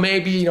 well,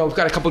 maybe, we've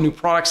got a couple new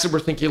products that we're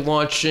thinking of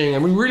launching,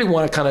 and we really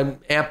want to kind of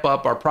amp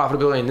up our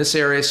profitability in this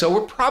area. So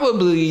we're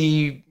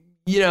probably,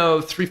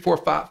 3, 4,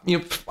 5,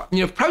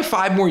 probably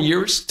 5 more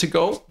years to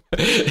go.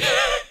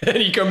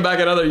 And you come back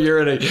another year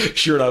and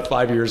sure enough,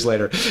 5 years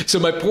later. So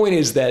my point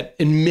is that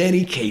in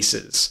many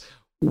cases,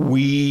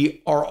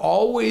 we are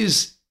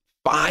always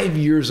 5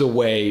 years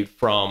away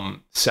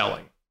from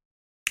selling.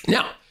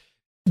 Now,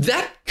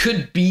 that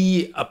could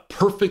be a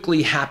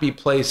perfectly happy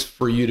place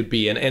for you to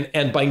be.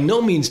 And by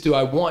no means do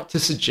I want to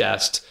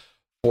suggest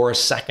for a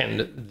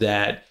second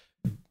that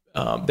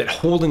that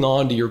holding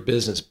on to your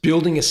business,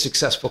 building a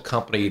successful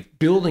company,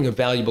 building a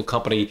valuable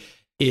company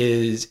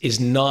is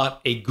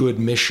not a good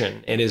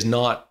mission and is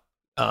not,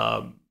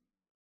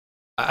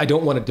 I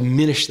don't want to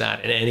diminish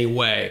that in any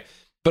way.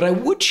 But I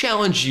would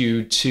challenge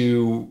you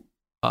to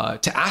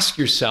ask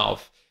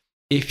yourself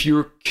if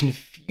you're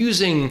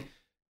confusing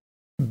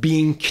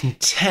being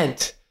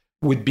content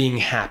with being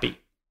happy.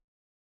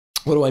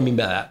 What do I mean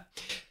by that?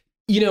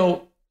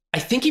 I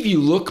think if you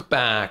look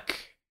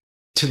back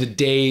to the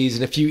days,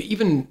 and if you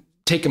even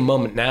take a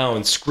moment now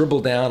and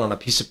scribble down on a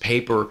piece of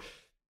paper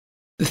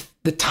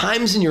the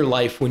times in your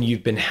life when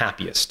you've been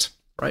happiest,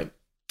 right?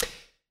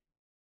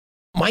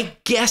 My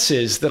guess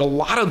is that a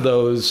lot of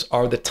those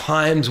are the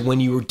times when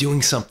you were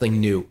doing something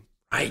new,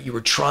 right? You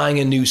were trying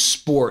a new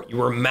sport. You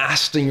were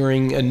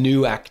mastering a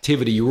new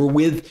activity. You were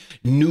with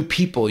new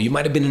people. You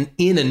might have been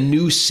in a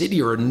new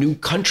city or a new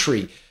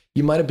country.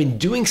 You might have been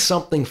doing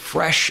something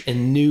fresh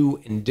and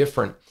new and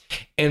different.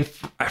 And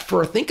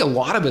for I think a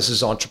lot of us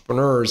as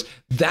entrepreneurs,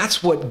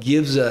 that's what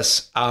gives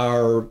us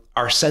our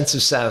sense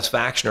of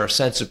satisfaction, our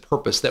sense of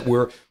purpose, that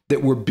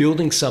we're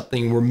building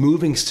something, we're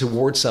moving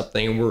towards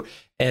something,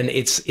 and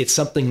it's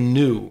something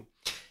new.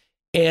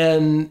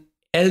 And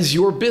as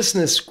your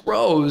business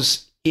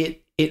grows,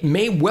 it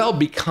may well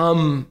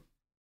become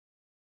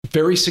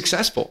very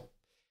successful,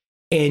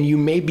 and you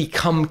may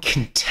become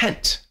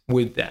content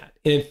with that.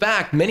 And in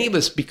fact, many of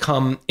us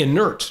become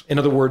inert. In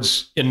other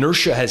words,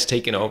 inertia has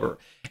taken over,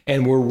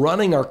 and we're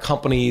running our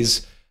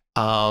companies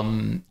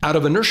out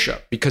of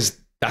inertia because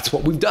that's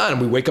what we've done.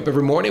 We wake up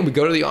every morning, we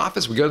go to the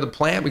office, we go to the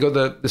plant, we go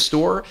to the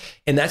store,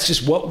 and that's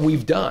just what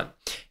we've done.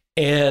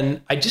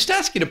 And I just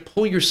ask you to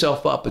pull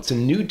yourself up. It's a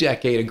new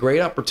decade, a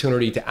great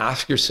opportunity to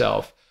ask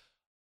yourself,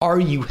 are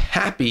you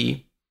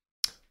happy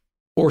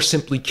or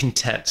simply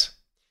content?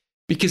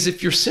 Because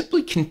if you're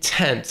simply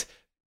content,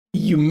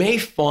 you may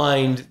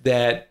find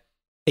that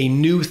a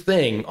new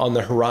thing on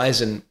the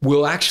horizon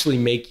will actually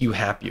make you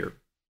happier.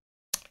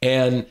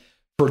 And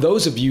for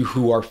those of you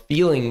who are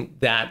feeling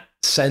that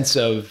sense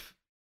of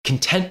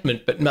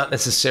contentment, but not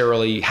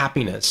necessarily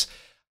happiness,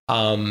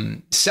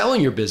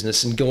 selling your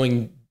business and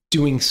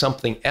doing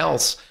something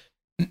else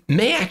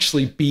may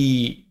actually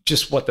be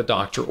just what the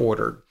doctor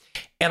ordered.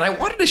 And I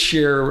wanted to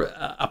share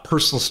a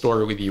personal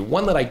story with you,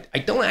 one that I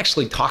don't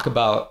actually talk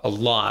about a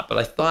lot, but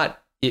I thought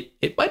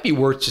it might be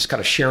worth just kind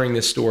of sharing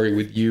this story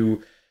with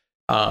you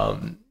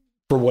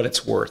for what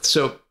it's worth.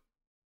 So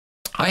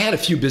I had a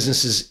few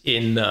businesses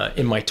in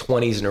my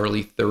 20s and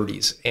early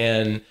 30s.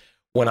 And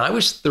when I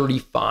was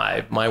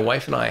 35, my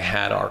wife and I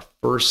had our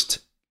first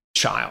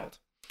child.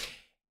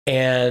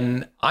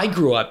 And I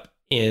grew up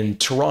in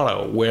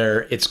Toronto,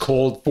 where it's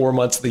cold 4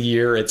 months of the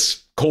year.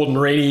 It's cold and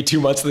rainy 2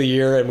 months of the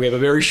year, and we have a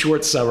very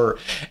short summer.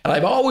 And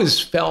I've always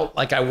felt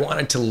like I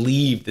wanted to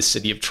leave the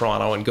city of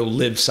Toronto and go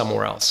live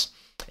somewhere else.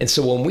 And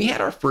so when we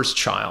had our first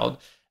child,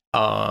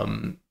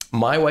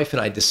 my wife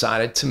and I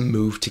decided to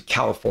move to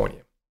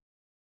California.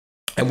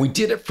 And we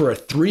did it for a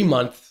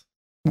 3-month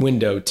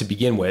window to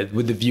begin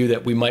with the view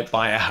that we might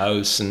buy a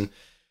house. And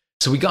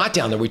so we got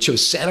down there. We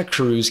chose Santa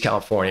Cruz,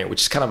 California,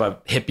 which is kind of a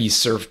hippie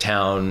surf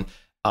town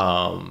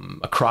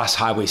across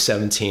Highway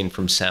 17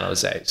 from San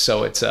Jose.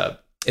 So it's a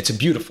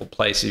beautiful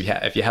place.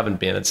 If you haven't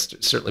been, it's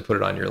certainly put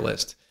it on your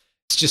list.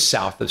 It's just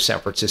south of San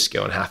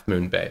Francisco in Half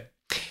Moon Bay.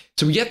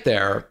 So we get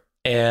there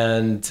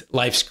and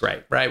life's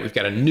great, right? We've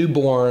got a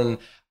newborn.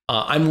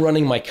 I'm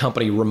running my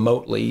company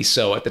remotely.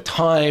 So at the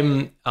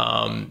time,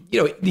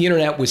 the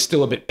internet was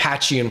still a bit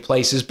patchy in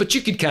places, but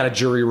you could kind of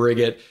jury rig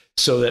it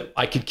so that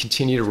I could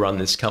continue to run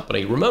this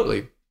company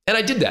remotely. And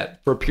I did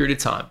that for a period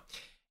of time.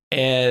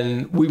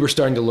 And we were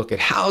starting to look at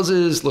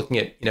houses, looking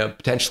at,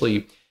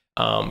 potentially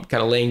kind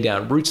of laying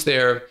down roots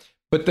there.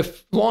 But the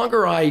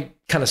longer I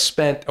kind of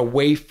spent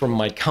away from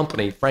my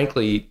company,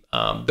 frankly,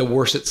 the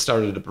worse it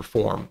started to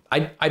perform.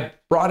 I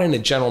brought in a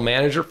general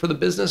manager for the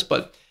business,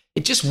 but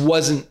it just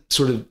wasn't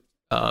sort of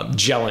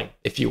gelling,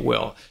 if you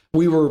will.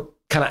 We were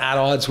kind of at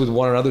odds with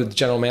one another, the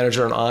general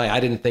manager and I. I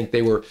didn't think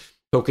they were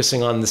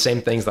focusing on the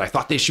same things that I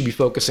thought they should be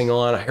focusing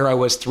on. Here I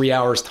was 3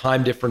 hours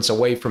time difference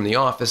away from the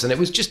office, and it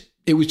was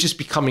just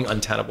becoming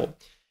untenable.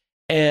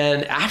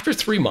 And after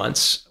 3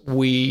 months,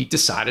 we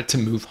decided to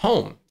move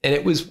home. And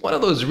it was one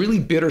of those really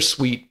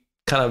bittersweet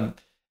kind of,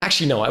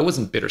 actually, no, I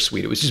wasn't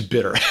bittersweet. It was just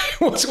bitter. It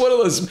was one of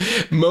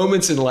those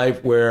moments in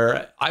life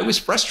where I was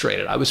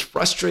frustrated. I was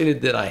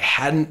frustrated that I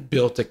hadn't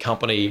built a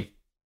company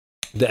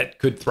that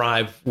could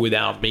thrive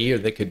without me, or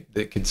that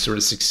could sort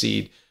of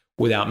succeed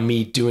without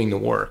me doing the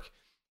work.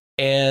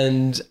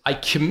 And I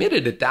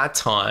committed at that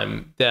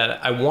time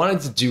that I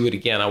wanted to do it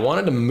again. I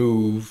wanted to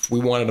move. We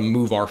wanted to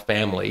move our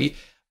family,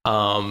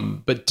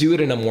 but do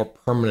it in a more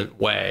permanent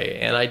way.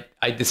 And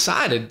I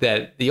decided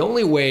that the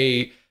only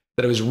way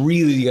that I was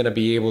really going to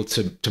be able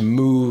to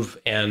move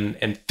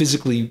and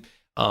physically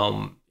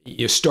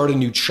start a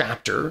new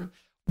chapter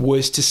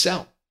was to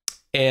sell.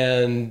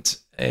 And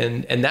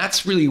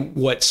that's really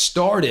what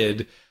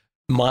started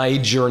my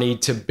journey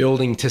to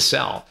building to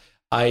sell.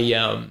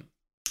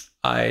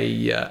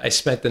 I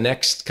spent the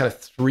next kind of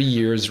 3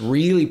 years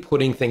really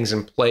putting things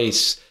in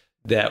place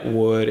that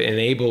would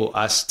enable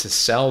us to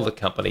sell the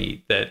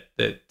company that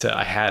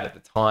I had at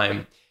the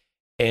time,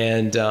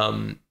 and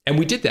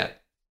we did that.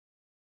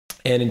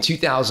 And in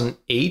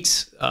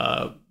 2008,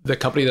 the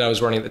company that I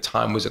was running at the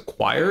time was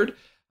acquired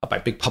by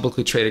a big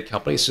publicly traded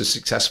company. So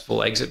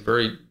successful exit,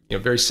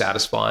 very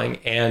satisfying.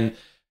 And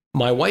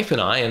my wife and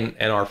I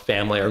and our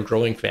family, our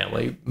growing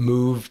family,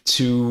 moved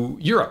to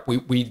Europe.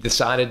 We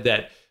decided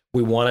that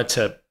we wanted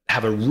to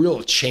have a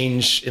real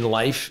change in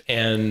life.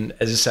 And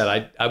as I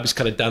said, I was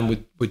kind of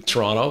done with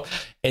Toronto.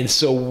 And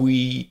so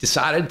we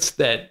decided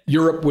that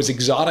Europe was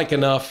exotic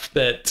enough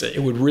that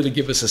it would really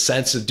give us a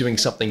sense of doing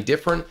something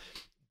different.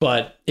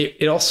 but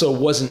it also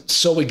wasn't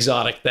so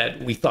exotic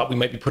that we thought we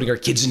might be putting our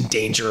kids in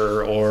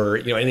danger or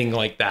anything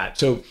like that.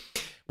 So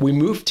we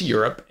moved to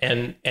Europe,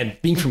 and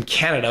being from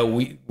Canada,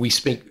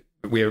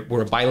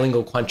 we're a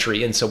bilingual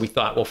country, and so we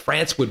thought, well,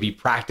 France would be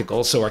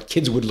practical, so our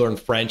kids would learn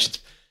French.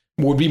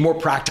 It would be more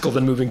practical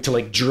than moving to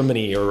like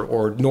Germany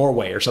or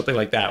Norway or something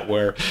like that,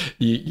 where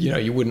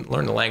you wouldn't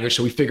learn the language.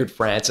 So we figured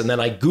France, and then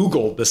I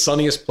Googled the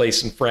sunniest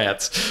place in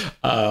France,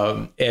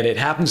 and it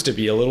happens to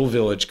be a little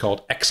village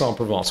called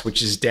Aix-en-Provence,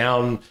 which is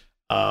down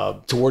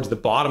towards the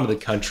bottom of the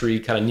country,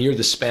 kind of near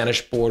the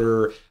Spanish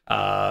border,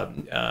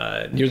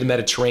 near the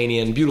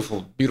Mediterranean.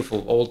 Beautiful,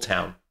 beautiful old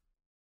town.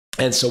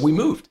 And so we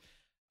moved.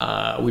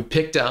 We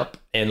picked up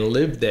and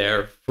lived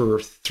there for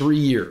 3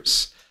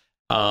 years.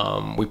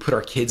 We put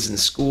our kids in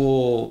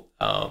school.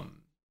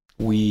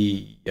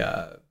 We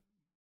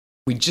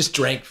just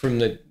drank from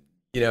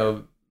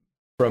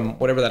from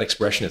whatever that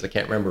expression is. I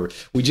can't remember.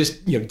 We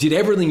just, did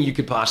everything you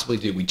could possibly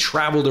do. We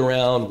traveled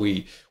around.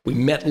 We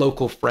met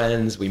local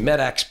friends. We met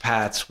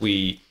expats.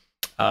 We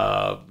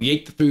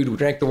ate the food. We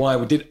drank the wine.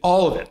 We did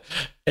all of it.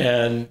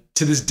 And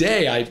to this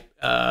day,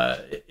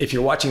 if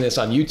you're watching this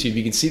on YouTube,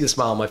 you can see the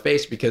smile on my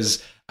face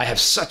because I have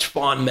such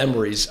fond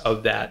memories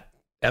of that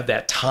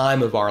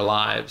time of our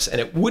lives. And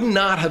it would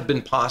not have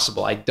been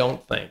possible, I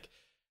don't think,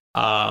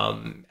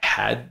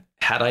 had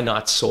I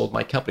not sold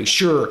my company.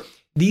 Sure,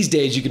 these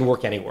days you can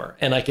work anywhere.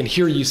 And I can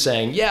hear you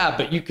saying, yeah,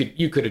 but you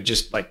could have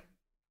just like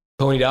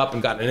ponied up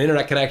and gotten an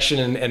internet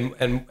connection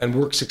and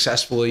worked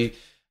successfully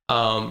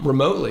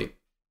remotely.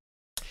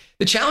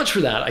 The challenge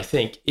for that, I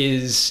think,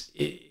 is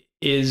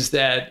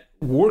that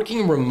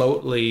working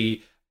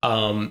remotely,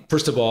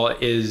 first of all,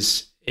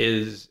 has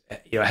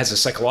a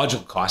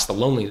psychological cost. The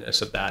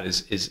loneliness of that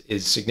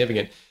is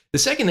significant. The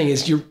second thing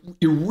is you're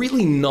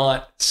really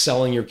not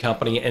selling your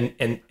company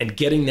and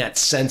getting that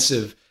sense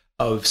of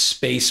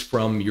space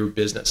from your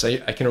business.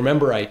 I can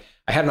remember I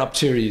had an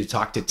opportunity to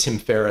talk to Tim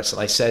Ferriss,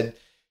 and I said,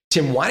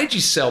 Tim, why did you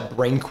sell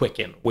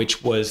BrainQuicken,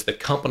 which was the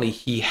company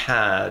he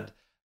had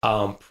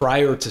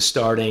prior to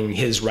starting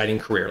his writing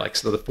career, like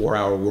the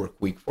 4-hour work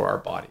week for our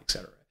body, et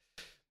cetera.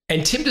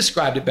 And Tim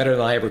described it better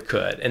than I ever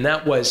could. And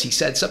that was, he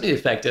said something to the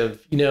effect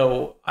of,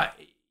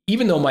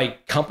 even though my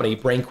company,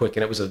 BrainQuicken,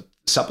 it was a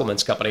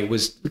supplements company,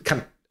 was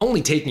kind of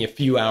only taking a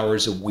few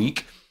hours a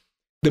week,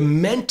 the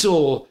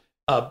mental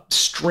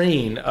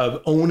strain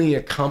of owning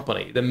a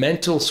company, the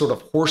mental sort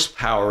of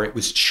horsepower it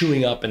was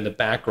chewing up in the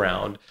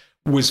background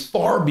was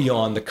far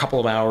beyond the couple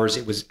of hours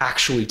it was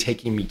actually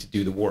taking me to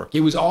do the work. It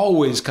was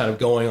always kind of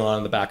going on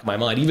in the back of my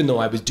mind, even though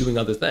I was doing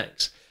other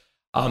things.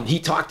 He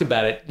talked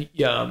about it,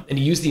 and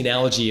he used the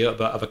analogy of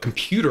a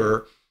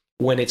computer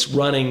when it's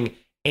running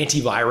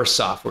antivirus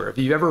software. If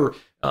you've ever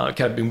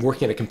kind of been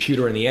working at a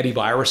computer and the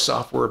antivirus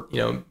software,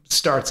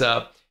 starts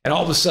up, and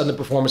all of a sudden the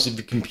performance of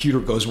your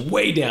computer goes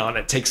way down.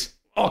 It takes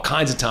all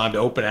kinds of time to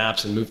open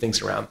apps and move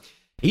things around.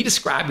 He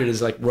described it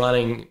as like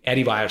running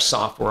antivirus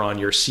software on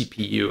your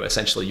CPU,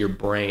 essentially your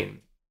brain.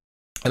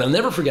 And I'll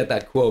never forget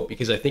that quote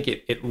because I think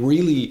it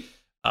really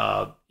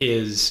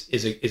is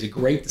a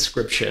great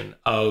description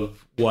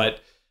of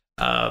what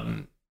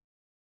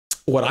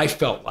I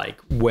felt like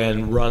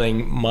when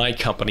running my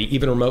company,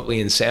 even remotely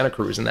in Santa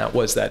Cruz. And that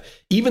was that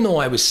even though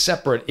I was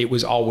separate, it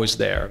was always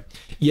there.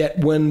 Yet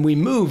when we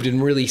moved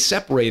and really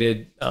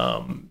separated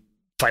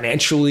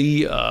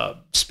financially,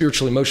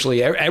 spiritually,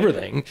 emotionally,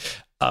 everything,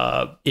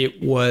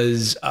 it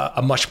was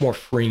a much more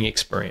freeing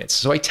experience.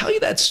 So I tell you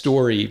that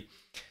story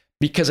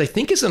because I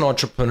think as an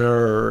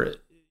entrepreneur,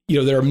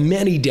 there are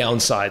many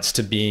downsides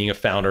to being a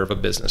founder of a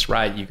business,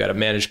 right? You've got to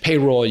manage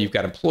payroll, you've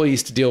got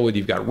employees to deal with,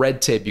 you've got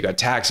red tape, you've got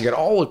tax, you've got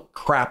all the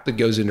crap that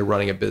goes into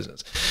running a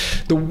business.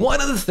 One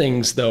of the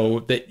things,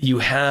 though, that you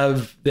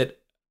have that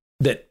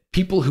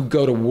people who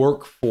go to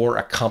work for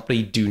a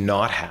company do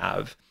not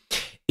have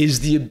is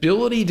the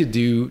ability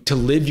to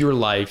live your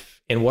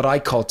life in what I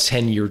call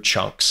 10-year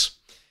chunks.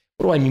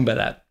 What do I mean by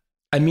that?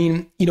 I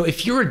mean,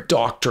 if you're a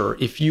doctor,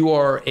 if you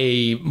are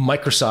a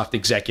Microsoft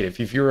executive,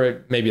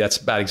 maybe that's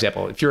a bad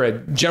example. If you're a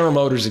General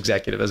Motors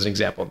executive, as an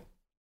example,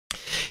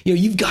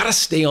 you've got to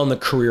stay on the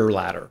career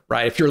ladder,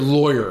 right? If you're a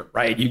lawyer,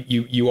 right,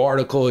 you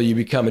article, you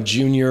become a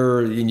junior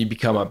and you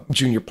become a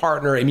junior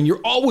partner. I mean,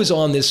 you're always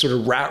on this sort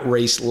of rat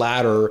race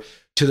ladder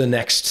to the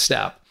next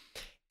step.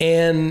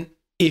 And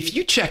if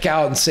you check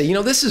out and say,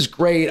 this is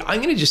great,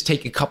 I'm going to just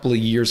take a couple of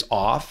years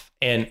off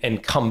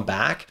and come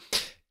back.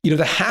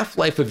 The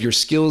half-life of your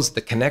skills, the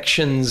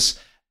connections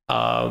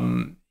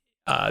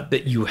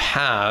that you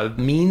have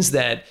means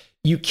that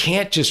you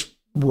can't just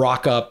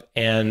rock up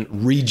and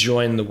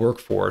rejoin the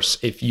workforce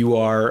if you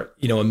are,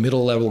 a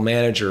middle-level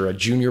manager, a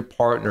junior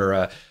partner,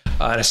 an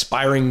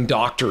aspiring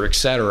doctor, et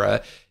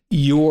cetera.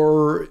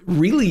 You're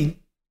really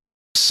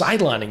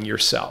sidelining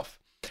yourself.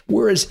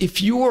 Whereas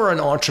if you are an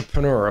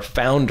entrepreneur, a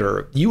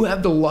founder, you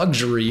have the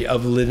luxury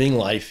of living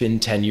life in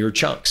 10-year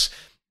chunks.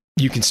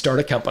 You can start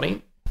a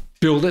company,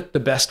 build it the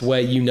best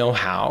way you know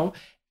how.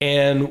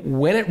 And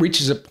when it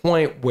reaches a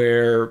point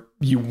where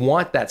you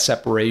want that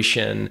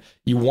separation,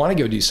 you want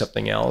to go do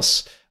something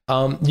else,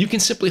 you can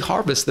simply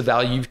harvest the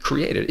value you've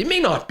created. It may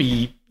not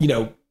be,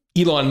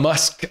 Elon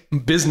Musk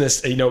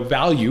business,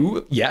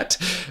 value yet,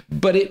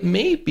 but it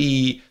may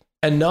be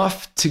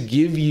enough to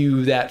give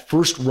you that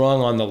first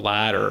rung on the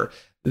ladder,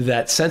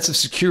 that sense of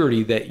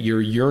security that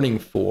you're yearning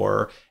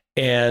for,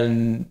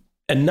 and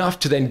enough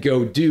to then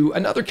go do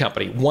another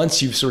company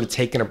once you've sort of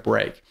taken a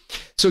break.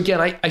 So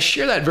again, I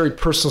share that very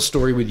personal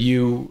story with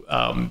you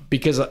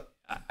because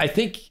I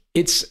think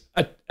it's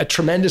a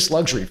tremendous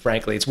luxury,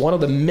 frankly. It's one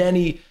of the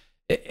many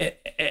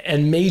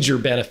and major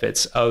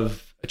benefits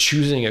of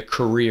choosing a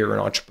career in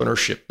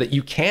entrepreneurship that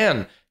you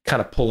can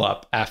kind of pull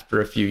up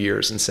after a few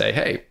years and say,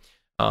 hey,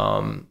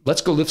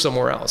 let's go live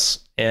somewhere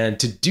else. And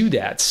to do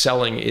that,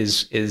 selling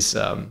is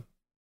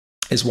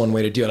one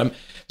way to do it.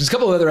 There's a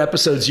couple of other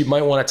episodes you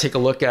might want to take a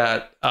look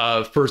at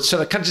for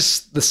sort of kind of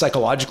just the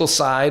psychological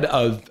side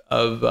of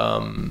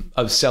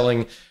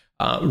selling.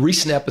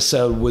 Recent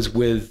episode was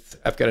with,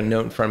 I've got a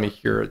note in front of me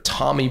here,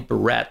 Tommy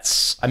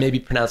Barretts. I may be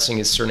pronouncing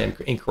his surname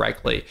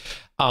incorrectly.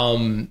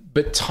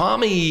 But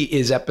Tommy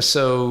is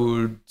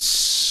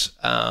episodes,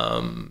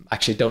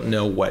 actually I don't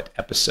know what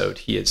episode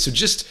he is. So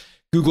just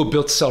Google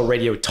Built to Sell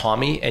Radio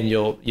Tommy and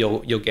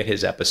you'll get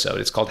his episode.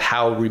 It's called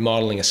How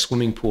Remodeling a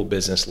Swimming Pool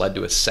Business Led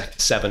to a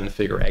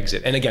 7-Figure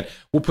Exit. And again,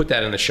 we'll put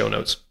that in the show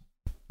notes.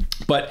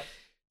 But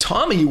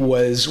Tommy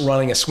was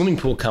running a swimming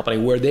pool company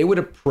where they would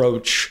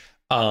approach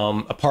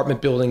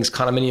apartment buildings,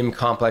 condominium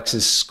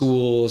complexes,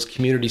 schools,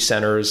 community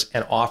centers,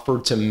 and offer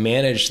to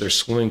manage their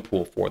swimming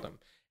pool for them.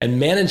 And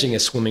managing a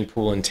swimming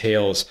pool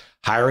entails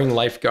hiring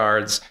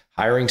lifeguards,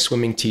 hiring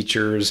swimming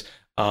teachers,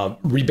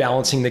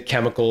 rebalancing the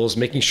chemicals,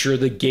 making sure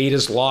the gate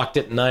is locked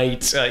at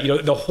night,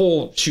 the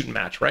whole shoot and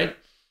match, right?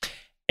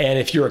 And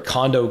if you're a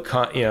condo,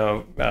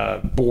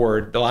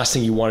 board, the last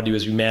thing you want to do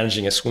is be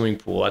managing a swimming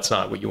pool. That's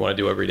not what you want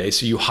to do every day.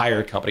 So you hire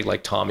a company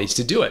like Tommy's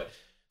to do it.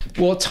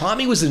 Well,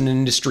 Tommy was at an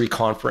industry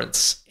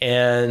conference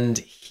and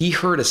he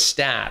heard a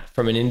stat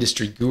from an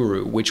industry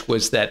guru, which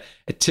was that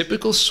a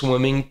typical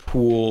swimming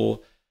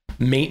pool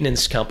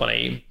maintenance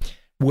company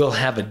will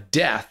have a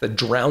death, a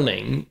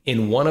drowning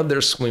in one of their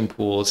swimming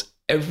pools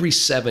every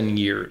 7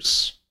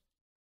 years.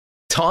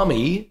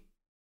 Tommy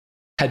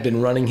had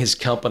been running his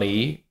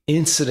company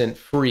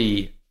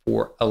incident-free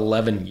for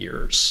 11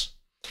 years.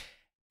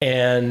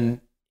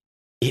 And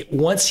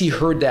once he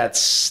heard that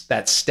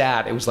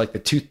stat, it was like the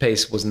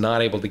toothpaste was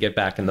not able to get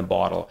back in the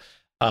bottle.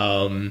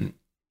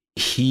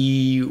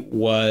 He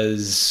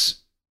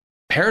was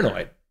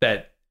paranoid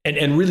that,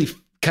 and really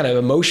kind of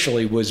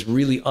emotionally was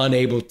really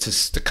unable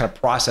to kind of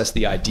process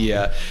the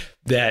idea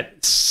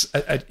that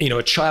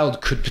a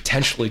child could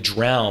potentially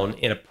drown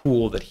in a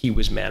pool that he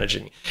was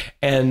managing,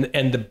 and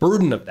the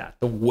burden of that,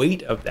 the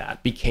weight of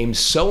that, became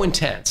so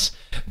intense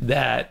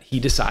that he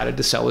decided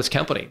to sell his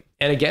company.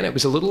 And again, it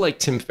was a little like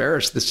Tim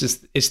Ferriss.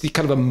 It's the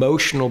kind of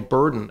emotional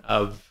burden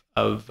of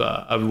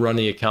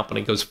running a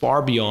company. It goes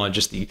far beyond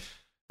just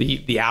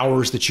the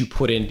hours that you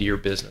put into your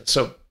business.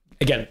 So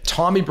again,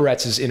 Tommy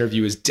Barretts'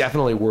 interview is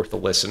definitely worth a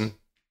listen.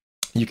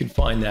 You can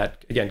find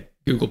that, again,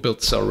 Google Built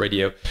to Sell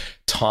Radio,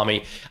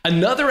 Tommy.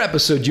 Another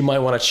episode you might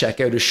want to check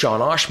out is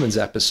Sean Oshman's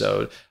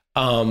episode.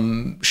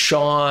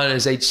 Sean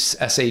is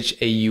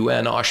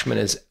Shaun, Oshman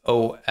is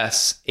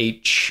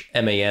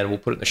Oshman. We'll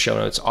put it in the show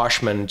notes.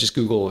 Oshman, just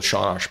Google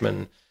Sean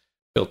Oshman,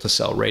 Built to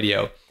Sell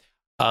Radio.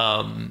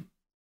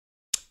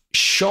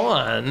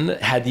 Sean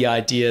had the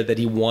idea that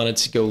he wanted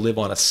to go live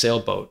on a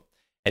sailboat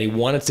and he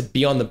wanted to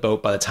be on the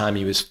boat by the time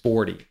he was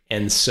 40.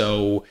 And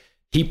so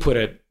he put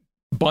a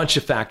bunch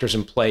of factors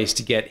in place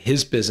to get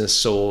his business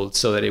sold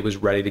so that it was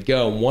ready to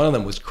go. And one of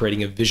them was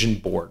creating a vision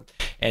board.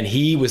 And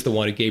he was the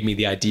one who gave me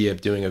the idea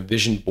of doing a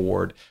vision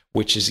board,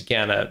 which is,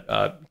 again,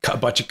 a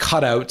bunch of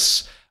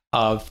cutouts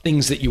of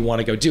things that you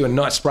want to go do. And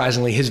not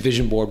surprisingly, his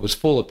vision board was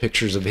full of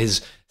pictures of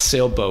his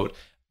sailboat.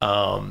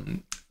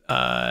 And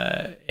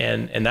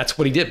that's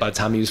what he did. By the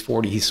time he was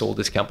 40, he sold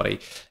his company,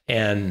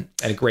 and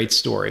a great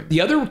story.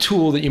 The other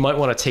tool that you might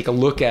want to take a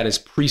look at is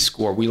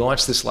Prescore. We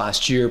launched this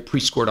last year,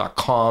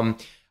 prescore.com.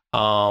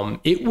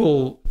 It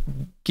will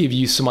give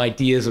you some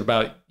ideas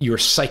about your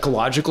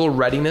psychological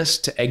readiness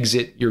to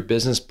exit your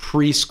business.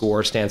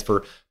 Prescore stands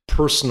for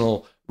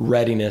personal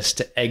readiness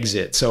to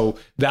exit. So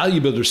Value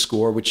Builder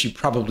Score, which you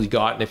probably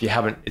got, and if you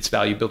haven't, it's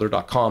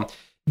valuebuilder.com.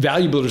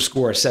 Value Builder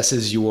Score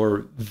assesses your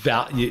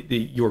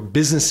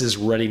business's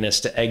readiness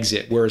to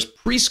exit, whereas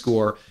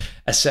Prescore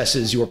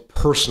assesses your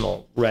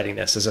personal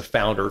readiness as a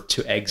founder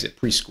to exit.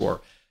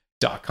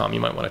 Prescore.com. You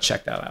might want to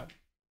check that out.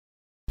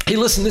 Hey,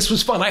 listen, this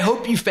was fun. I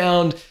hope you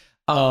found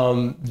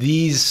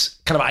these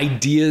kind of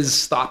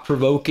ideas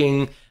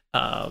thought-provoking,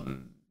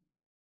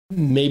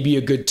 maybe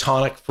a good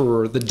tonic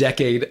for the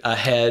decade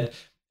ahead.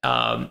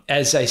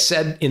 As I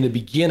said in the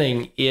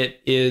beginning, it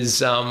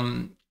is,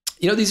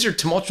 these are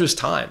tumultuous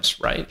times,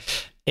 right?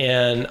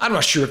 And I'm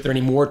not sure if they're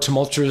any more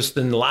tumultuous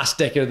than the last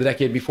decade or the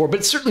decade before, but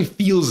it certainly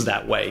feels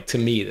that way to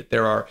me, that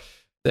there are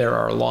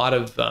a lot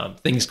of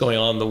things going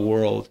on in the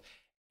world.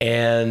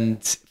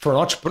 And for an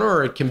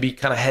entrepreneur, it can be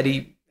kind of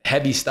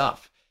heavy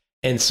stuff.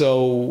 And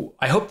so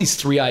I hope these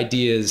three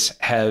ideas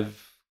have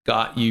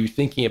got you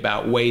thinking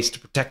about ways to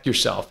protect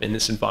yourself in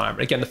this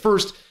environment. Again, the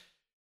first,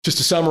 just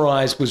to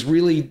summarize, was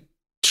really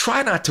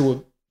try not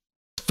to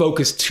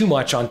focus too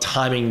much on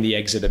timing the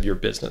exit of your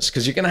business,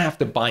 because you're going to have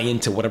to buy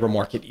into whatever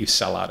market you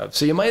sell out of.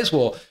 So you might as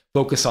well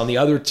focus on the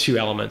other two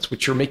elements,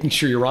 which are making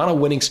sure you're on a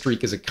winning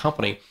streak as a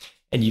company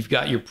and you've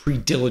got your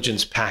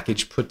pre-diligence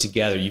package put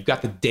together. You've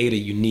got the data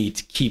you need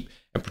to keep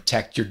and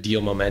protect your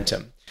deal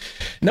momentum.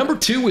 Number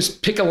two was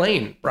pick a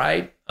lane,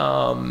 right?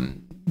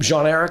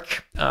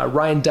 Jean-Eric,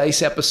 Ryan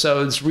Deiss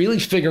episodes, really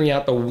figuring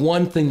out the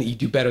one thing that you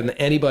do better than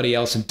anybody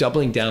else and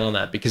doubling down on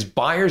that, because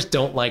buyers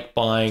don't like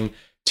buying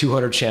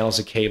 200 channels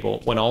of cable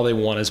when all they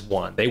want is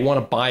one. They want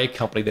to buy a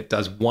company that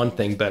does one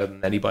thing better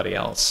than anybody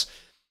else.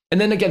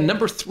 And then again,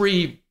 number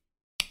three,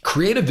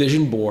 create a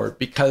vision board,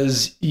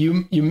 because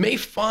you may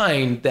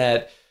find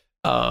that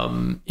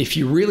if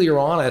you really are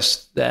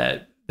honest,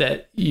 that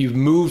you've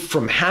moved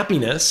from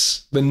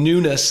happiness, the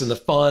newness and the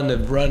fun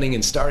of running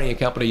and starting a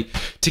company,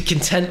 to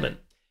contentment.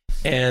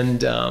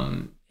 And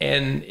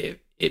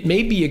it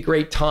may be a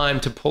great time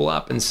to pull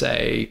up and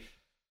say,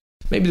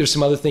 maybe there's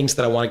some other things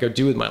that I want to go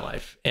do with my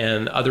life,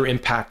 and other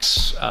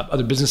impacts,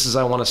 other businesses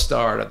I want to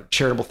start, other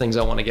charitable things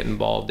I want to get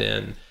involved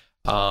in.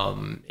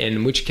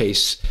 In which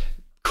case,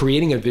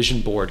 creating a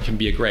vision board can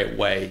be a great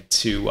way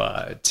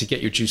to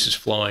get your juices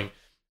flowing.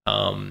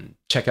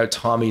 Check out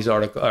Tommy's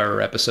article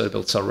or episode of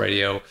Built to Sell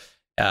Radio,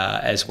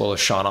 as well as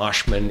Sean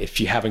Oshman.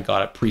 If you haven't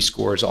got it,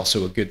 Prescore is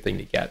also a good thing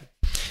to get.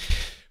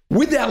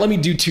 With that, let me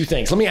do two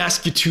things. Let me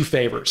ask you two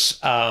favors.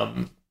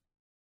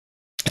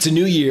 It's a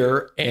new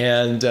year,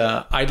 and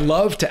I'd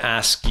love to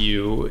ask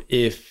you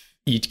if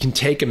you can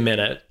take a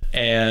minute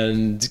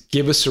and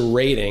give us a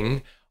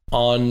rating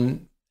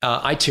on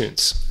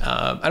iTunes.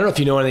 I don't know if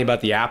you know anything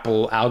about the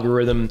Apple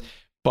algorithm,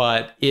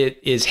 but it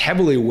is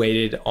heavily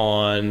weighted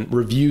on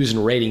reviews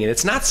and rating. And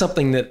it's not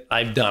something that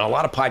I've done. A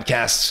lot of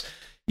podcasts,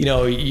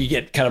 you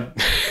get kind of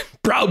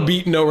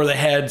browbeaten over the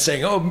head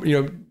saying,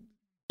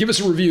 give us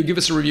a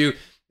review.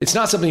 It's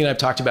not something that I've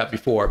talked about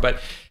before, but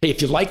hey,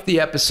 if you like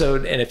the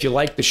episode and if you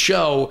like the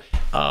show,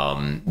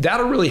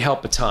 that'll really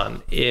help a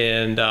ton.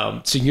 And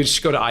so you can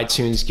just go to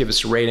iTunes, give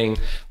us a rating,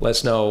 let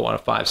us know on a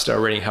 5-star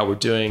rating how we're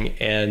doing.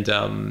 And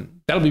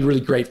that'll be really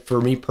great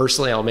for me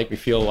personally. It'll make me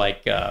feel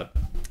like we're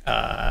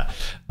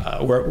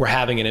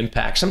having an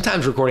impact.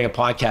 Sometimes recording a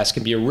podcast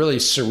can be a really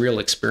surreal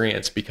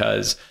experience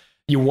because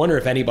you wonder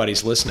if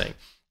anybody's listening.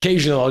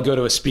 Occasionally I'll go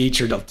to a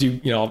speech, or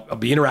I'll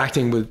be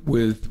interacting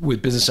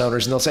with business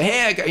owners, and they'll say,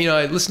 hey,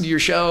 I listened to your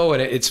show,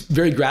 and it's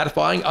very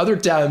gratifying. Other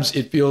times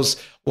it feels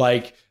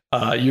like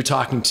you're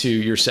talking to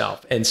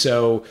yourself. And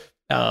so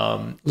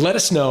let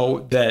us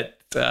know that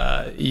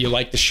you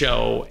like the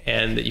show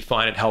and that you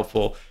find it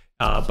helpful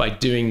by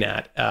doing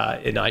that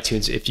in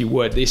iTunes, if you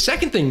would. The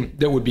second thing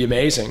that would be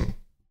amazing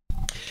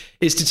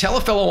is to tell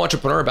a fellow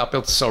entrepreneur about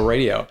Built to Sell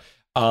Radio.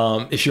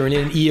 If you're in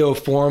an EO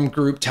forum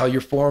group, tell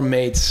your forum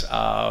mates.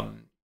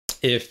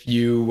 If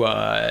you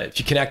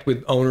connect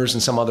with owners in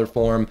some other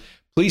forum,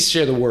 please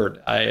share the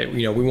word.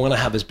 We want to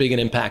have as big an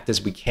impact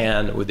as we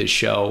can with this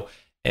show.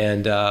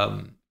 And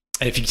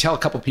if you tell a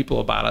couple people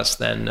about us,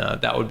 then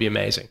that would be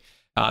amazing.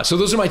 So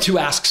those are my two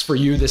asks for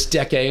you this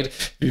decade.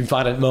 If you can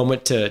find a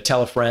moment to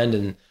tell a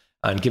friend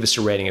and give us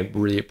a rating, I'd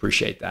really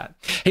appreciate that.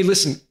 Hey,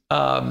 listen,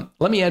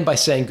 let me end by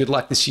saying good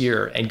luck this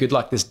year and good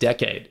luck this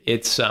decade.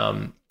 It's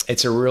a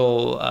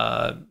real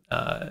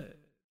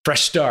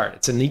fresh start.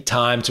 It's a neat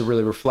time to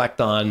really reflect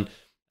on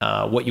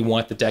what you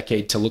want the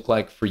decade to look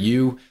like for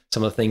you,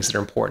 some of the things that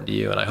are important to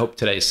you. And I hope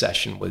today's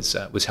session was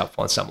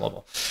helpful on some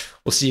level.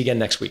 We'll see you again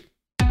next week.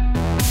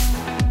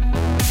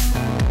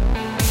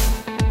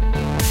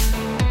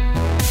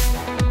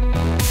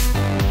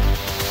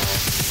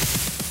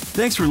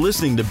 Thanks for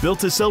listening to Built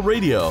to Sell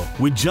Radio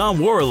with John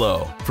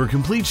Warrillow. For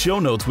complete show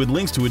notes with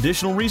links to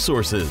additional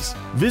resources,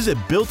 visit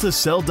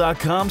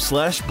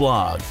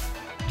builttosell.com/blog.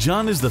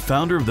 John is the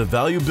founder of the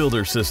Value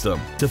Builder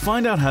System. To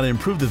find out how to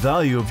improve the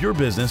value of your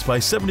business by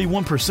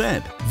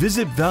 71%,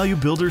 visit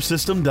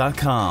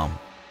valuebuildersystem.com.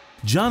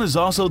 John is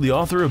also the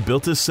author of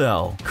Built to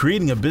Sell,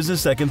 Creating a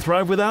Business That Can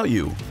Thrive Without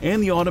You,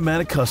 and The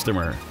Automatic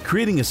Customer,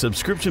 Creating a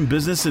Subscription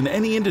Business in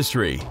Any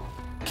Industry.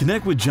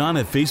 Connect with John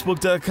at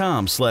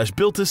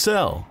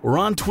facebook.com/built-to-sell or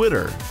on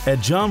Twitter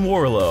at John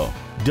Warrillow,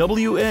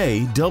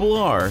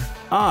 WARRILLOW.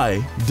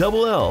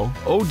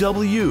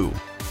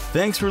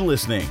 Thanks for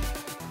listening.